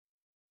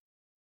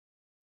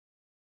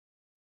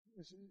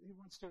 He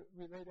wants to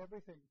relate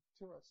everything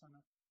to us on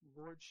a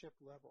lordship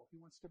level. He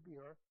wants to be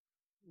our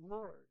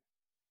Lord.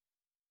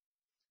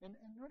 And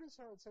notice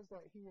how it says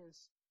that he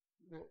is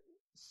the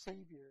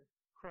Savior,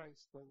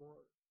 Christ the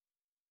Lord.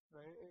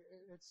 Right?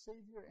 It's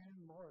Savior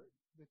and Lord.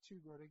 The two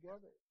go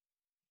together.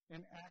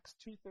 In Acts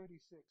 2:36,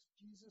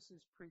 Jesus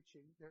is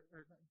preaching,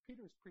 or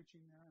Peter's preaching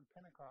there on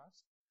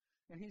Pentecost,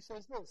 and he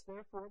says this,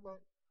 therefore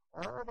let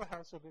all the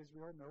house of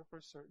Israel know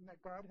for certain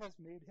that God has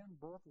made him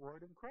both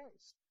Lord and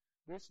Christ,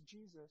 this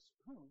Jesus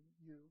whom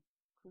you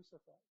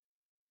crucified.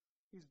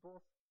 He's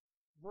both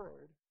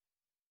Lord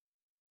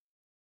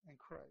and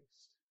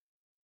Christ.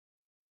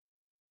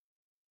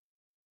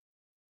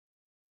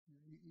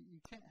 You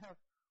can't have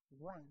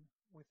one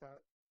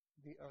without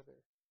the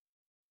other.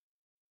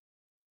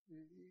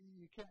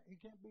 He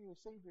can't be your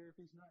Savior if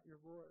he's not your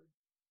Lord.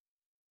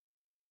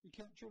 You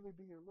can't truly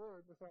be your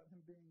Lord without him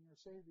being your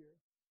Savior.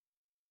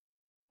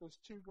 Those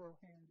two go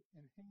hand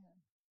in hand.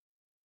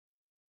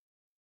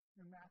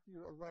 In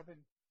Matthew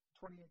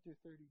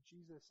 11:28-30,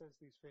 Jesus says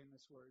these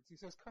famous words. He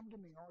says, come to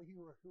me, all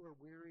you who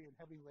are weary and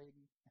heavy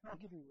laden, and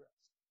I'll give you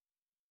rest.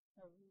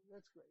 Now,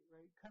 that's great,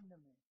 right? Come to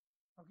me.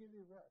 I'll give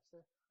you rest.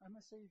 I'm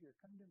a Savior.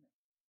 Come to me.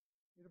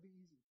 It'll be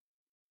easy.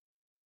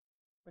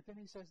 But then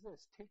he says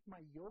this, take my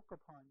yoke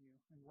upon you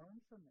and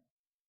learn from me.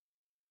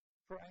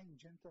 For I am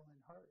gentle in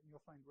heart, and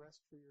you'll find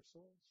rest for your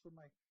souls. For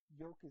my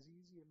yoke is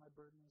easy and my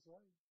burden is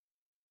light.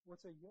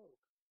 What's a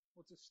yoke?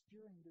 Well, it's a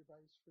steering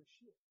device for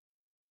sheep.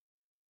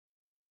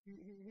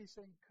 He's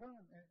saying,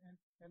 come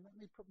and let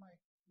me put my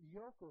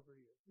yoke over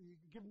you.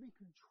 Give me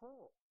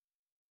control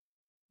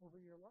over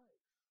your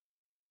life.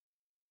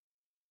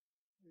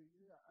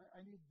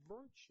 I need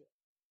lordship.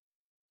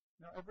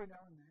 Now, every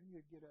now and then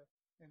you'd get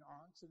an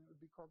ox, and it would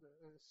be called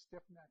a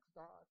stiff-necked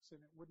ox, and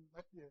it wouldn't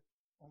let the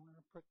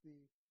owner put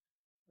the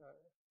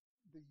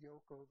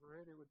yoke over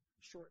it. It would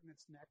shorten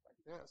its neck like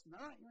this.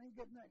 No, you ain't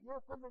getting that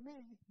yoke over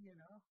me, you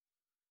know.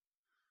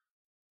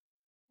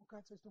 Well,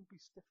 God says, don't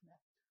be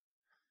stiff-necked,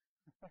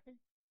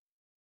 right?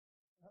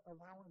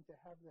 Allow him to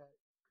have that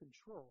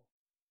control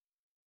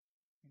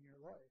in your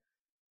life.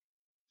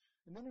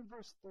 And then in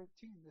verse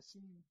 13, the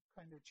scene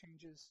kind of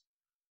changes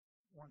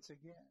once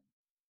again.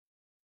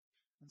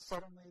 And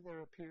suddenly there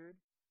appeared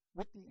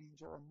with the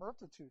angel a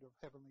multitude of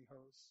heavenly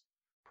hosts,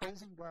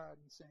 praising God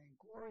and saying,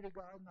 Glory to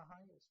God in the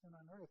highest, and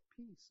on earth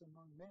peace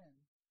among men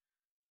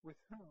with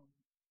whom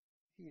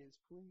he is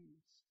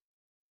pleased.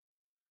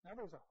 Now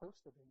there's a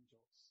host of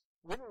angels,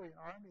 literally an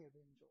army of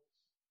angels.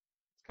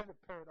 It's kind of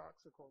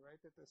paradoxical,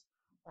 right, that this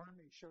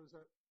army shows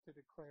up to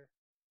declare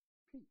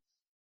peace.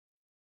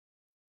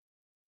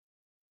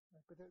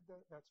 Right, but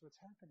that's what's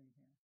happening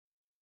here.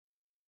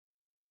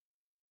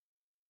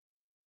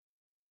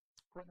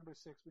 Point number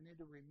 6, we need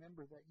to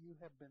remember that you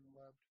have been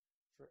loved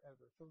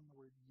forever. Fill in the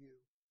word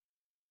you.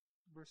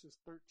 Verses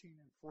 13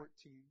 and 14,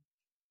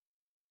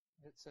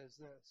 it says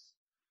this.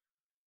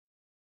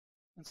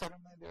 And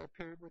suddenly there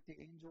appeared with the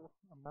angel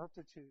a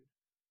multitude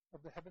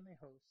of the heavenly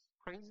hosts,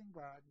 praising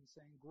God and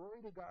saying, Glory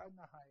to God in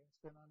the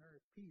highest, and on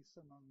earth peace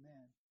among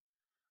men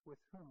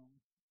with whom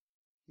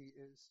he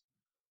is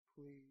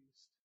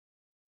pleased.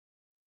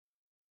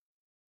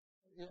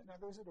 Now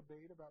there's a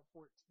debate about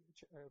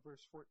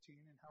verse 14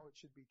 and how it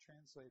should be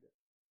translated.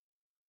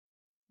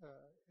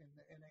 In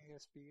the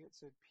NASB it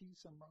said,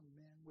 peace among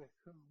men with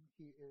whom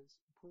he is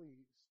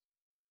pleased.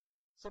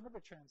 Some of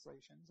the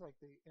translations, like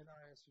the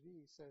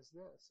NRSV, says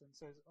this, and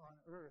says, on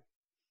earth,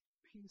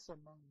 peace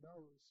among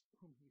those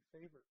whom he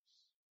favors.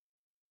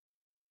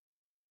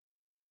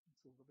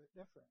 It's a little bit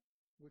different.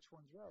 Which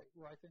one's right?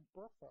 Well, I think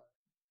both are.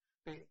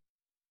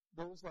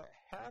 Those that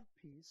have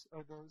peace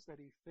are those that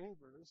he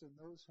favors, and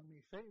those whom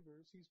he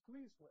favors, he's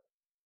pleased with.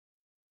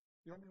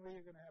 The only way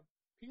you're going to have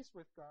peace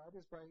with God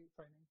is by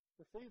finding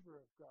the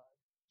favor of God.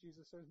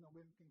 Jesus says, no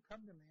one can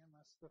come to me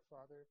unless the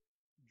Father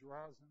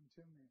draws him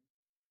to me.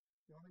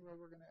 The only way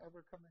we're going to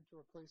ever come into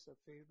a place of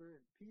favor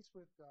and peace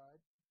with God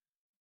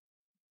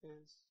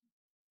is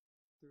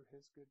through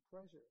his good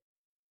pleasure.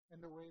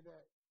 And the way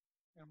that,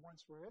 and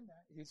once we're in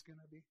that, he's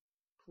going to be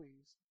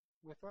pleased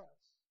with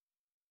us.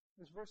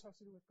 This verse has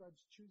to do with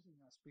God's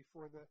choosing us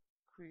before the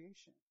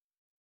creation,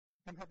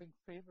 him having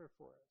favor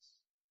for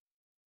us.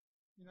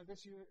 You know,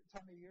 this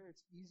time of year,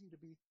 it's easy to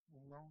be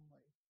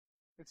lonely.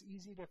 It's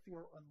easy to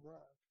feel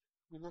unloved.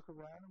 We look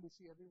around and we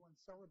see everyone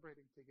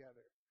celebrating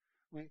together.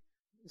 We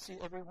see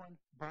everyone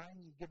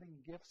buying and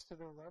giving gifts to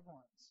their loved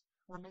ones.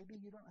 Or maybe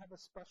you don't have a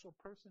special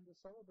person to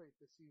celebrate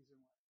the season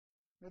with.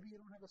 Maybe you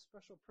don't have a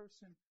special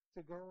person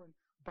to go and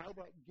buy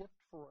that gift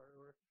for,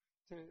 or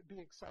to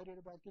be excited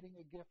about getting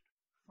a gift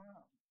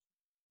from.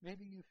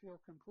 Maybe you feel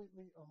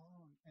completely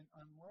alone and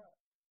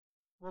unloved.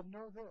 Well,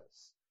 know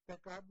this,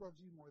 that God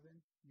loves you more than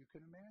you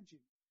can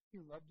imagine.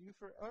 He loved you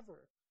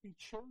forever. He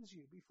chose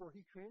you before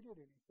he created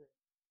anything.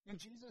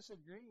 And Jesus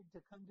agreed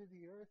to come to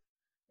the earth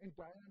and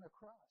die on a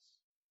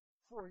cross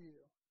for you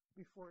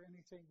before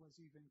anything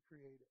was even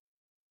created.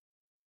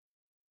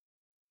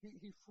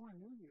 He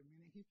foreknew you,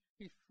 meaning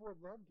he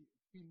foreloved you.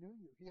 He knew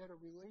you. He had a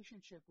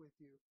relationship with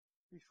you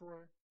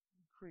before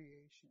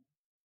creation.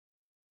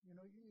 You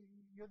know,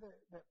 you're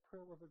that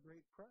pearl of a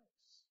great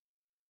price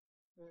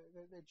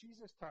that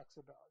Jesus talks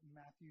about in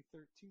Matthew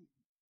 13.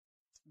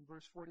 In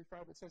verse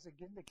 45, it says,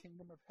 again, the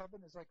kingdom of heaven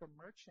is like a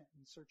merchant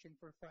in searching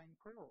for fine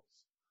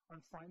pearls.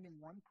 On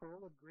finding one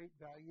pearl of great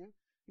value,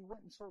 he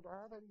went and sold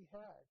all that he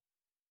had,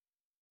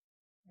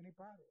 and he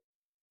bought it.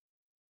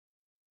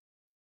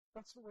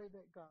 That's the way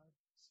that God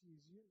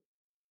sees you.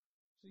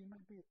 So you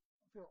might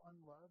feel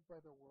unloved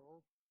by the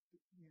world,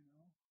 you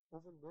know,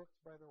 overlooked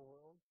by the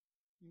world.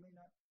 You may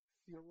not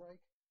feel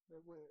like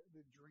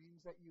the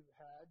dreams that you've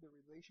had, the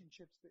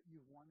relationships that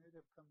you've wanted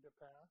have come to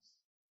pass.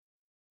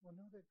 Well,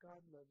 know that God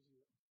loves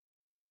you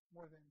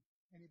more than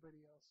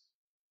anybody else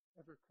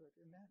ever could.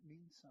 And that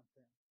means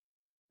something.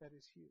 That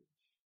is huge.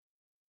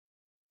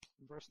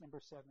 Verse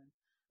number 7,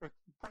 or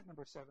point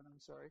number 7,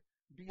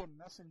 be a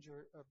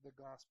messenger of the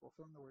gospel.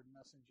 Fill in the word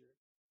messenger.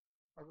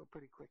 I'll go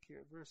pretty quick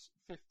here. Verse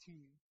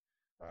 15.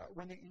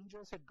 When the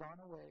angels had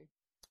gone away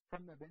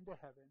from them into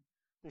heaven,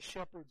 the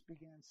shepherds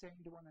began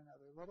saying to one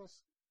another, let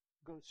us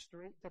go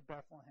straight to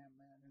Bethlehem,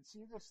 and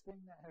see this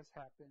thing that has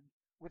happened,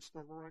 which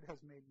the Lord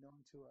has made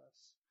known to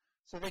us.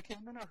 So they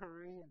came in a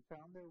hurry and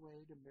found their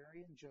way to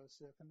Mary and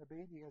Joseph and the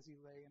baby as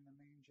he lay in the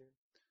manger.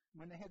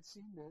 When they had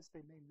seen this,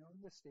 they made known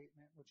the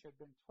statement which had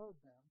been told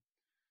them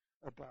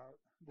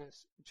about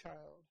this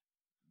child.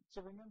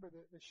 So remember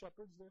that the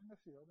shepherds, they're in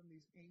the field, and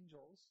these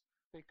angels,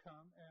 they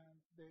come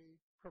and they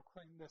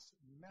proclaim this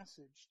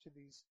message to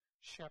these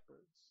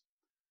shepherds.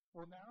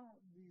 Well, now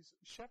these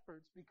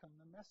shepherds become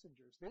the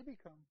messengers. They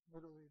become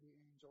literally the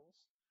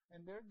angels,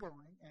 and they're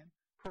going and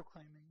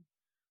proclaiming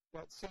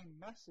that same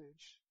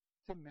message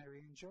to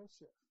Mary and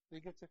Joseph. They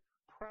get to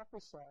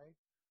prophesy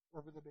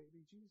over the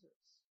baby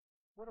Jesus.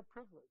 What a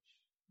privilege.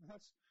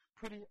 That's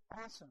pretty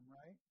awesome,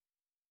 right?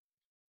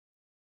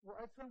 Well,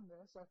 I found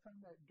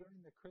that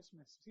during the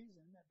Christmas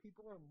season that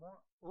people are more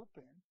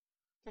open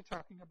to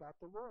talking about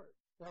the Lord,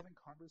 to having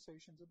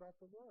conversations about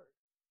the Lord.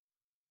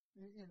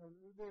 You know,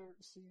 they're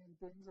seeing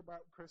things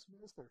about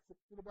Christmas, they're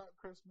thinking about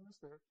Christmas,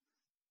 they're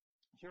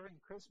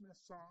hearing Christmas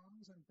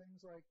songs and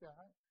things like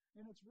that.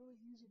 And it's really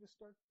easy to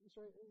start,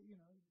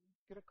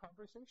 get a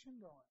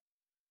conversation going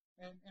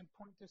and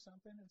point to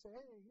something and say,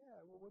 hey, yeah,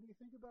 well, what do you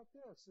think about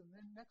this? And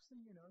then next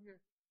thing you know,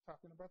 you're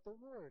talking about the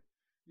Lord.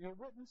 You're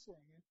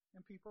witnessing,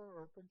 and people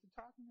are open to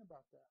talking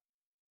about that.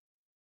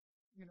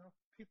 You know,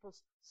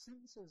 people's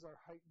senses are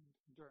heightened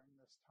during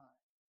this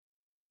time.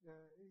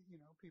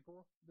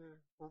 People,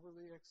 they're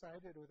overly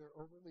excited or they're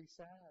overly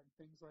sad,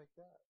 things like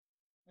that.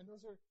 And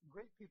those are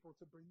great people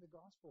to bring the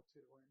gospel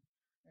to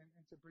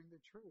and to bring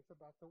the truth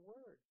about the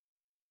Word.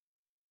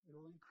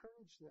 It'll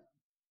encourage them.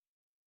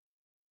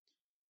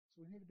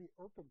 So we need to be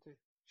open to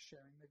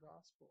sharing the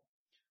gospel.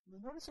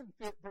 Notice in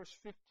verse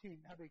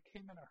 15 how they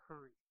came in a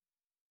hurry.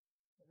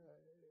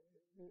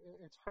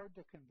 It's hard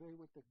to convey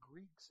what the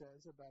Greek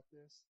says about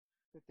this,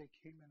 that they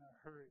came in a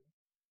hurry.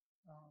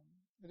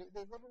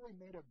 They literally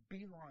made a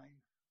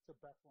beeline to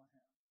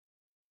Bethlehem.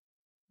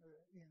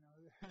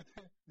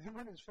 They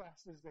went as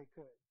fast as they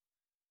could.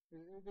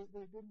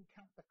 They didn't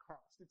count the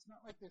cost. It's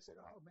not like they said,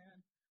 oh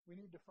man, we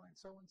need to find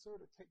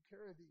so-and-so to take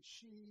care of these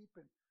sheep,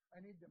 and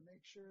I need to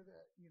make sure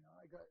that,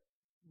 I got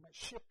my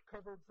ship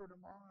covered for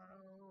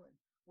tomorrow, and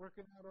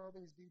working out all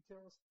these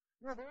details.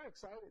 No, they're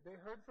excited. They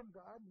heard from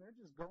God, and they're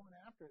just going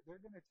after it.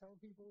 They're going to tell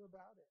people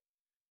about it.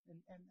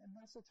 And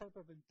that's the type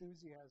of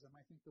enthusiasm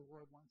I think the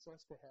Lord wants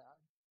us to have.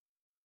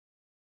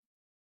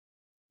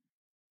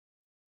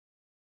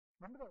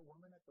 Remember that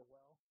woman at the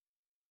well?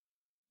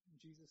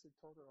 Jesus had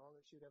told her all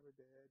that she'd ever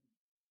did,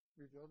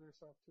 revealed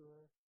herself to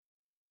her.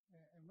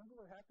 And remember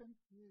what happened?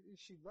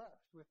 She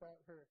left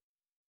without her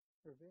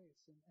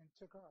vase and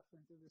took off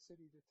into the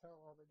city to tell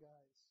all the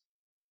guys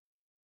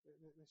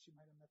that she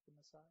might have met the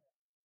Messiah.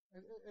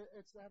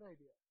 It's that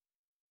idea.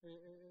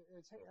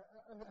 It's, hey,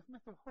 I've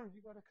met the Lord.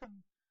 You got to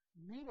come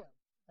meet him.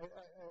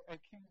 I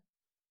can't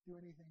do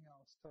anything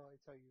else till I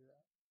tell you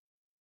that.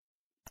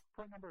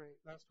 Point number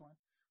 8, last one.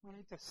 We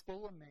need to stay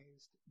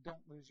amazed.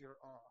 Don't lose your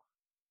awe.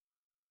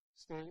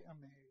 Stay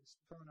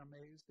amazed, feeling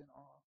amazed and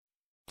awe.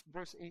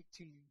 Verse 18.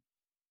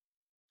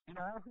 And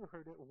all who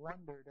heard it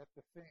wondered at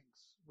the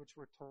things which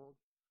were told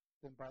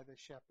them by the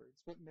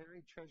shepherds. But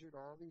Mary treasured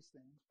all these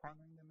things,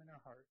 pondering them in her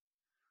heart.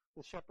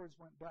 The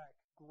shepherds went back,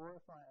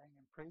 glorifying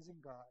and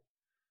praising God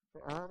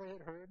for all they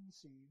had heard and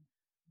seen,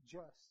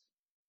 just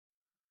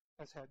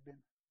as had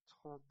been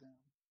told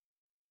them.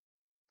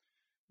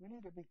 We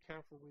need to be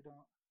careful we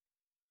don't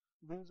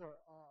lose our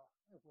awe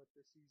of what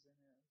the season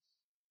is.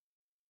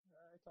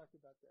 I talked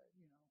about that,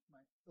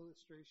 my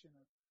illustration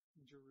of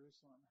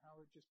Jerusalem, how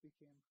it just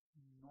became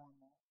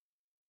normal.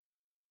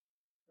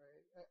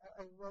 Right?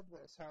 I love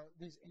this, how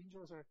these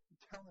angels are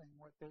telling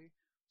what they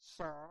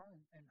saw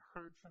and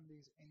heard from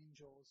these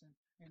angels.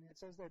 And it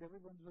says that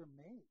everyone's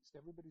amazed.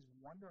 Everybody's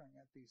wondering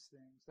at these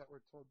things that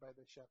were told by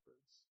the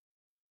shepherds.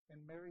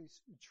 And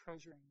Mary's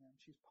treasuring them.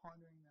 She's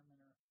pondering them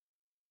in her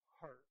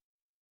heart.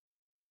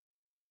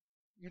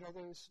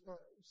 There's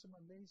some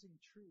amazing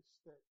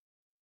truths that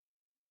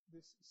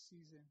this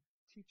season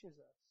teaches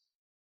us.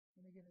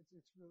 And again,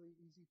 it's really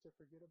easy to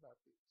forget about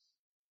these.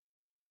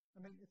 I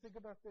mean, think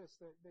about this,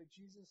 that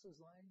Jesus is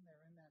lying there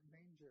in that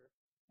manger,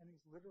 and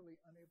he's literally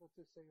unable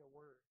to say a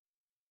word.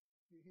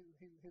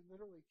 He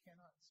literally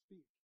cannot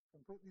speak,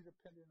 completely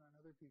dependent on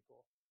other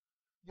people.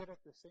 Yet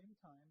at the same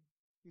time,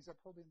 he's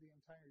upholding the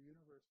entire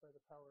universe by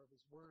the power of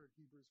his word,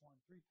 Hebrews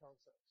 1:3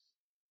 tells us.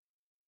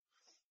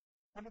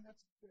 I mean,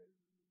 that's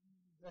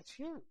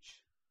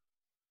huge.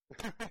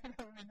 I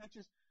mean, that's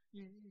just,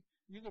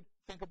 you could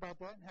think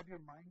about that and have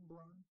your mind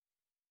blown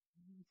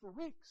for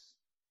weeks.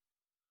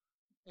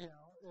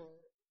 Or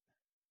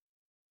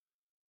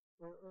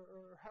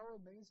how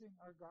amazing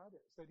our God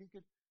is, that he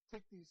could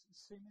take these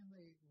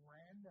seemingly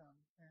random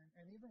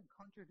and even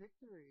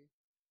contradictory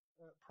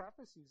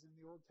prophecies in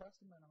the Old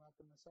Testament about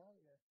the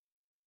Messiah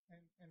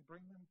and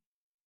bring them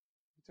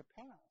to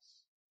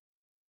pass.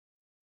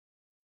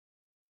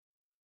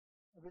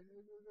 I mean,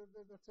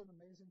 that's an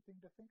amazing thing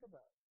to think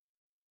about.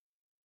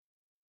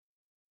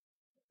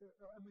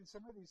 I mean,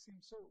 some of these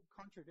seem so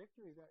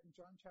contradictory that in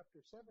John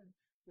chapter 7,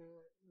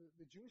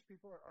 the Jewish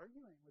people are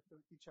arguing with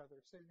each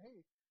other, saying,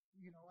 hey,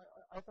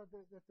 I thought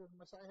that the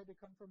Messiah had to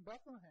come from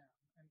Bethlehem.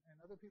 And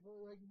other people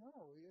are like,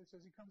 no, it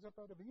says he comes up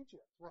out of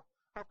Egypt. Well,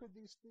 how could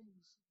these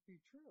things be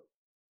true?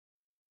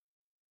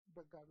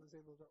 But God was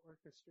able to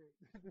orchestrate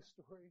the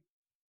story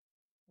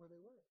where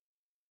they were.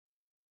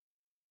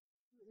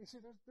 You see,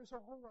 there's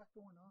a whole lot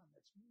going on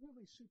that's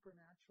really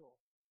supernatural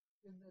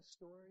in this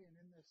story and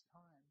in this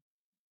time.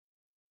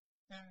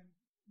 And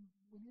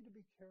we need to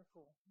be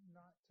careful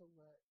not to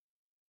let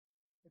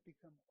it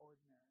become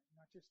ordinary,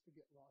 not just to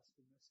get lost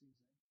in the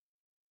season.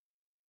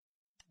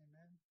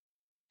 Amen.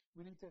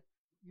 We need to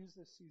use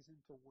this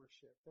season to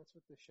worship. That's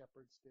what the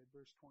shepherds did.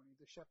 Verse 20.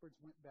 The shepherds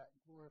went back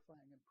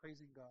glorifying and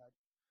praising God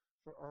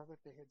for all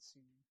that they had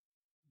seen,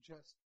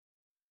 just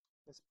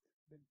as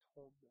been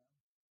told them.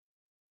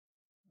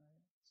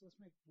 Right? So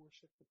let's make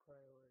worship the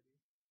priority.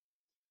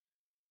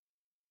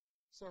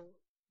 So,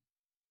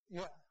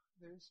 yeah,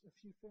 there's a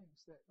few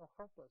things that will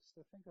help us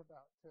to think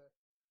about, to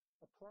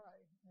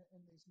apply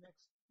in these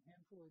next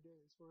handful of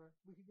days where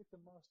we could get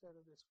the most out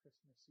of this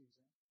Christmas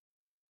season.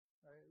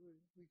 Right?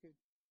 We could,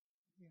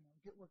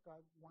 get what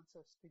God wants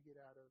us to get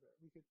out of it.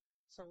 We could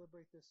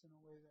celebrate this in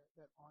a way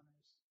that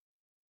honors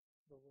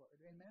the Lord.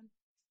 Amen?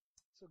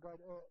 So God,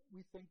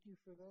 we thank you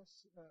for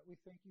this. We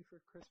thank you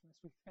for Christmas.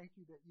 We thank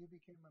you that you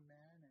became a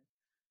man and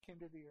came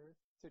to the earth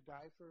to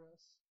die for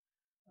us.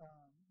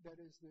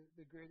 That is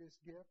the greatest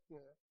gift,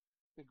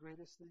 the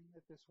greatest thing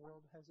that this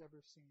world has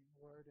ever seen,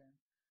 Lord, and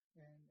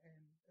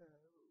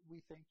we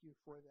thank you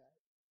for that.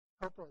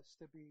 Help us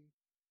to be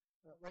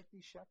like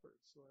these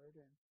shepherds, Lord,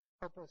 and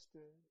help us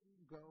to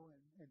go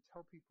and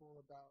tell people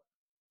about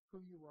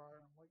who you are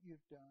and what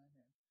you've done,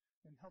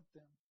 and help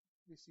them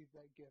receive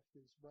that gift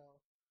as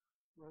well.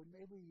 Lord,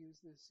 may we use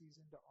this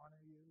season to honor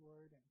you,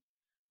 Lord, and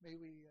may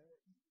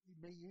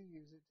you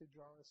use it to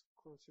draw us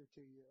closer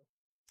to you.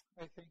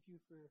 I thank you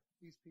for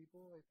these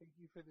people. I thank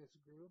you for this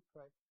group.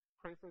 I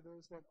pray for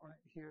those that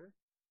aren't here.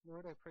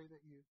 Lord, I pray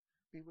that you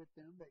be with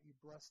them, that you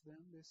bless them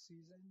this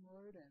season,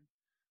 Lord, and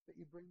that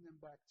you bring them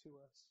back to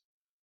us.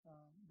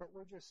 But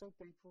we're just so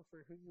thankful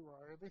for who you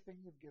are,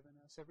 everything you've given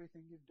us,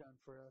 everything you've done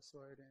for us,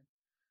 Lord, and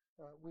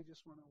we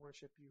just want to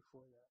worship you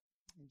for that.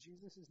 In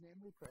Jesus'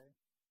 name we pray.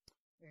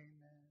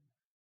 Amen.